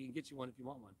 so you can get you one if you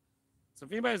want one. So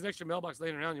if anybody has an extra mailbox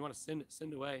laying around, you want to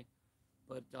send away.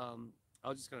 But I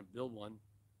was just gonna build one,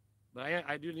 but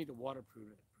I do need to waterproof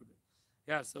it. Prove it.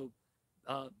 Yeah. So,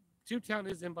 Tubetown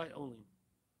is invite only.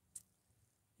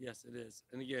 Yes, it is.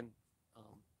 And again,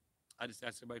 um, I just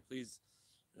ask everybody, please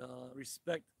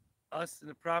respect us and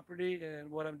the property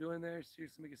and what I'm doing there.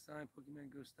 Seriously, make a sign,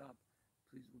 Pokemon, go stop.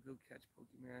 Please, we'll go catch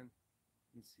Pokemon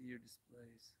and see your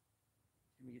displays.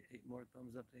 Can we get 8 more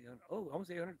thumbs up to 800? Oh,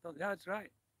 almost 800 thumbs. Yeah, that's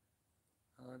right.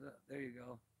 There you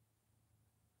go.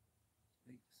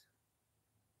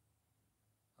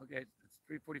 Okay, it's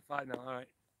 3:45 now. All right.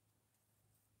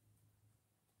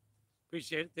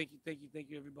 Appreciate it. Thank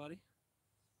you, everybody,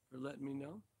 for letting me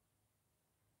know.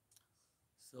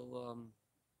 So,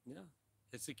 yeah,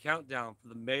 it's a countdown for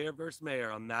the mayor versus mayor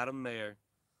on Madam Mayor.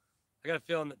 I got a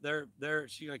feeling that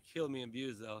she's gonna kill me in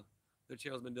views though. Their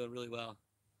channel's been doing really well.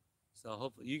 So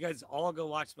hopefully you guys all go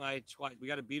watch my twice. We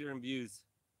got to beat her in views.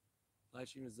 Live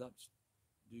stream is up.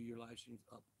 Do your live streams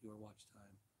up your watch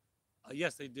time?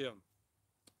 Yes, they do.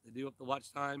 They do up the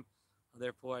watch time.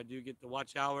 Therefore, I do get the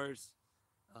watch hours,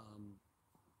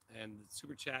 and the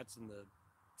super chats and the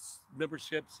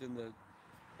memberships and the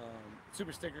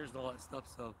super stickers and all that stuff.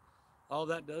 So all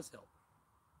that does help.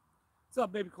 What's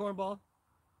up, baby cornball?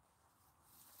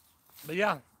 But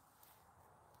yeah,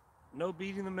 no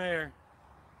beating the mayor,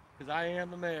 because I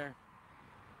am the mayor.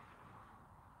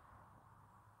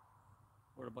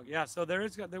 Yeah, so there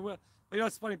will. You know,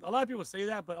 it's funny. A lot of people say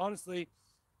that, but honestly,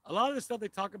 a lot of the stuff they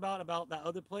talk about that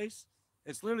other place,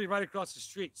 it's literally right across the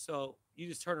street. So you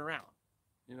just turn around.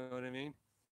 You know what I mean?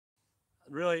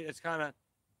 Really, it's kind of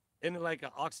isn't it like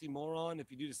an oxymoron if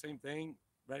you do the same thing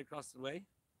right across the way?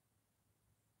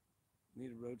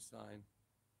 Need a road sign.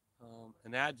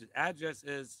 An address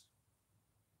is.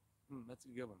 That's a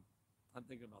good one. I'm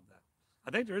thinking about that.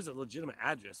 I think there is a legitimate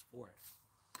address for it.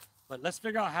 But let's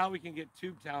figure out how we can get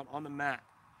Tubetown on the map.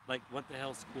 Like, what the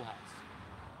hell, schoolhouse?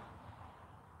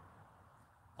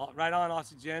 Right on,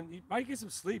 Aussie Jen. You might get some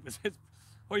sleep.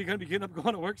 Or you're going to be getting up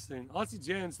going to work soon. Aussie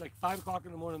Jen's like 5 o'clock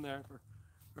in the morning there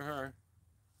for her.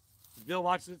 Bill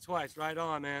watches it twice. Right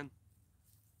on, man.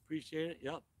 Appreciate it.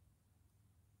 Yep.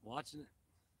 Watching it.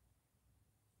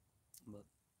 But,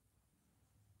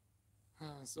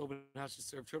 this open house should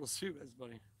serve turtle soup. That's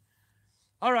funny.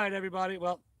 All right, everybody.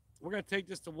 Well, we're going to take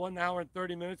this to 1 hour and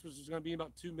 30 minutes, which is going to be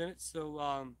about 2 minutes. So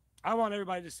I want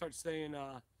everybody to start saying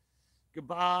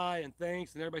goodbye and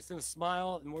thanks, and everybody send a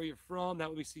smile and where you're from. That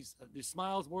way we see the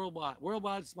smiles worldwide.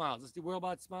 Worldwide smiles. Let's do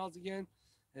worldwide smiles again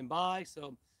and bye.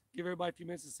 So give everybody a few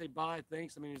minutes to say bye,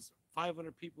 thanks. I mean, it's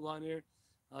 500 people on here.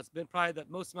 It's been probably the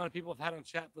most amount of people I've had on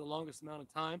chat for the longest amount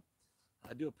of time.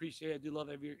 I do appreciate it. I do love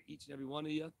each and every one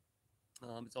of you.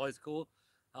 It's always cool.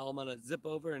 I'm going to zip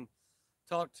over and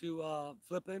talk to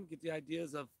Flippin, get the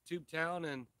ideas of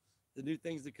Tubetown and the new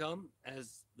things to come,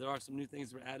 as there are some new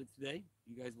things that were added today.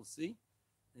 You guys will see.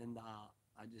 And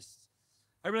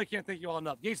I really can't thank you all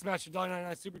enough. Gates Master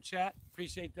 $1.99 super chat.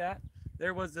 Appreciate that.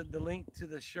 There was the link to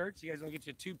the shirts. You guys want to get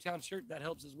you a Tubetown shirt? That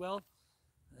helps as well.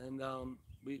 And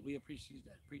we appreciate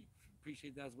that.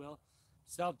 Appreciate that as well.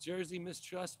 South Jersey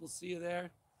Mistrust. We'll see you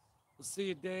there. We'll see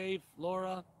you, Dave,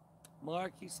 Laura,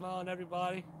 Mark. Keep smiling,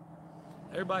 everybody.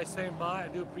 Everybody's saying bye. I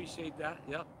do appreciate that.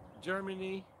 Yep.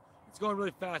 Germany. It's going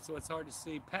really fast, so it's hard to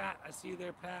see. Pat, I see you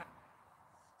there, Pat.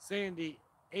 Sandy,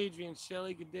 Adrian,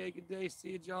 Shelly, good day, good day. See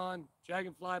you, John.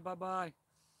 Dragonfly, bye-bye.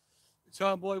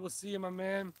 Sean Boy, we'll see you, my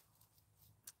man.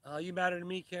 You matter to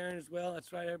me, Karen, as well.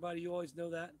 That's right, everybody. You always know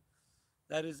that.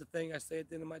 That is the thing I say at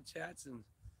the end of my chats, and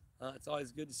it's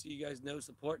always good to see you guys know,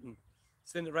 support, and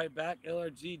send it right back.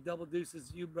 LRG, double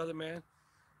deuces, you, brother, man.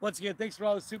 Once again, thanks for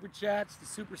all the super chats, the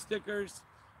super stickers,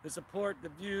 the support, the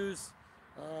views,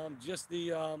 just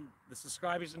the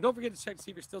subscribers. And don't forget to check to see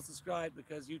if you're still subscribed,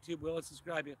 because YouTube will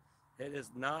unsubscribe you. It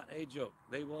is not a joke.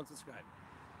 They will unsubscribe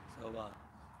you. So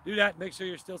do that. Make sure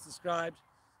you're still subscribed.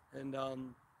 And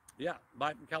yeah,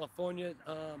 bye from California.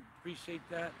 Appreciate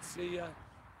that. See ya.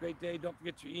 Great day. Don't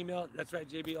forget your email. That's right,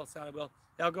 JB. All sounded well.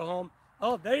 I'll go home.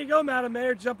 Oh, there you go, Madam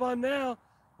Mayor. Jump on now.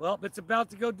 Well, it's about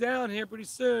to go down here pretty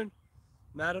soon.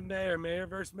 Madam Mayor, Mayor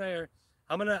versus Mayor.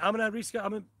 I'm gonna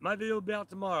reschedule. My video will be out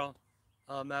tomorrow,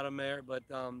 Madam Mayor. But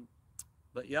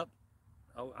yep,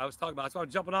 I was talking about. That's why I'm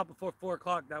jumping off before 4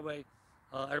 o'clock. That way,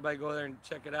 everybody go there and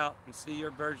check it out and see your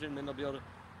version. Then they'll be able to.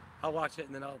 I'll watch it,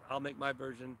 and then I'll make my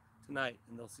version tonight,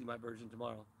 and they'll see my version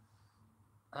tomorrow.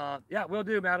 Yeah, we'll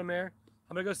do, Madam Mayor.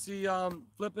 I'm gonna go see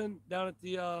Flippin down at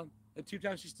the at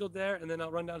Tubetown. She's still there, and then I'll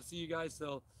run down to see you guys.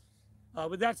 So.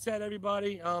 With that said,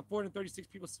 everybody, 436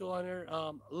 people still on here.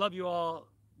 Love you all.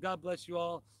 God bless you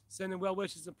all. Sending well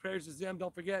wishes and prayers to Zim.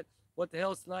 Don't forget, what the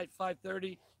hell is tonight,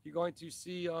 5:30. You're going to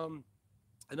see an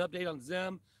update on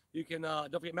Zim. You can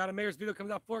don't forget Madam Mayor's video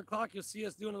comes out 4 o'clock. You'll see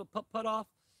us doing a little putt off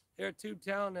here at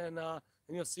Tubetown, and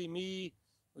you'll see me,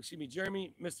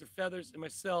 Jeremy, Mr. Feathers, and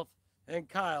myself, and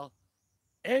Kyle,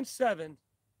 and Seven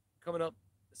coming up.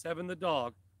 Seven the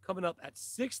dog coming up at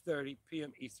 6:30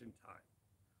 p.m. Eastern time.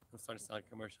 I'm starting to sound like a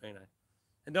commercial, ain't I?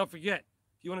 And don't forget,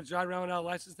 if you want to drive around without a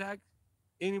license tag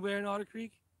anywhere in Otter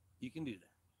Creek, you can do that.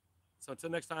 So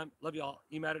until next time, love you all.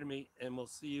 You matter to me, and we'll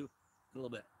see you in a little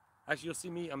bit. Actually, you'll see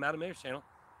me on Madam Mayor's channel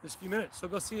in just a few minutes, so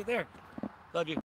go see it there. Love you.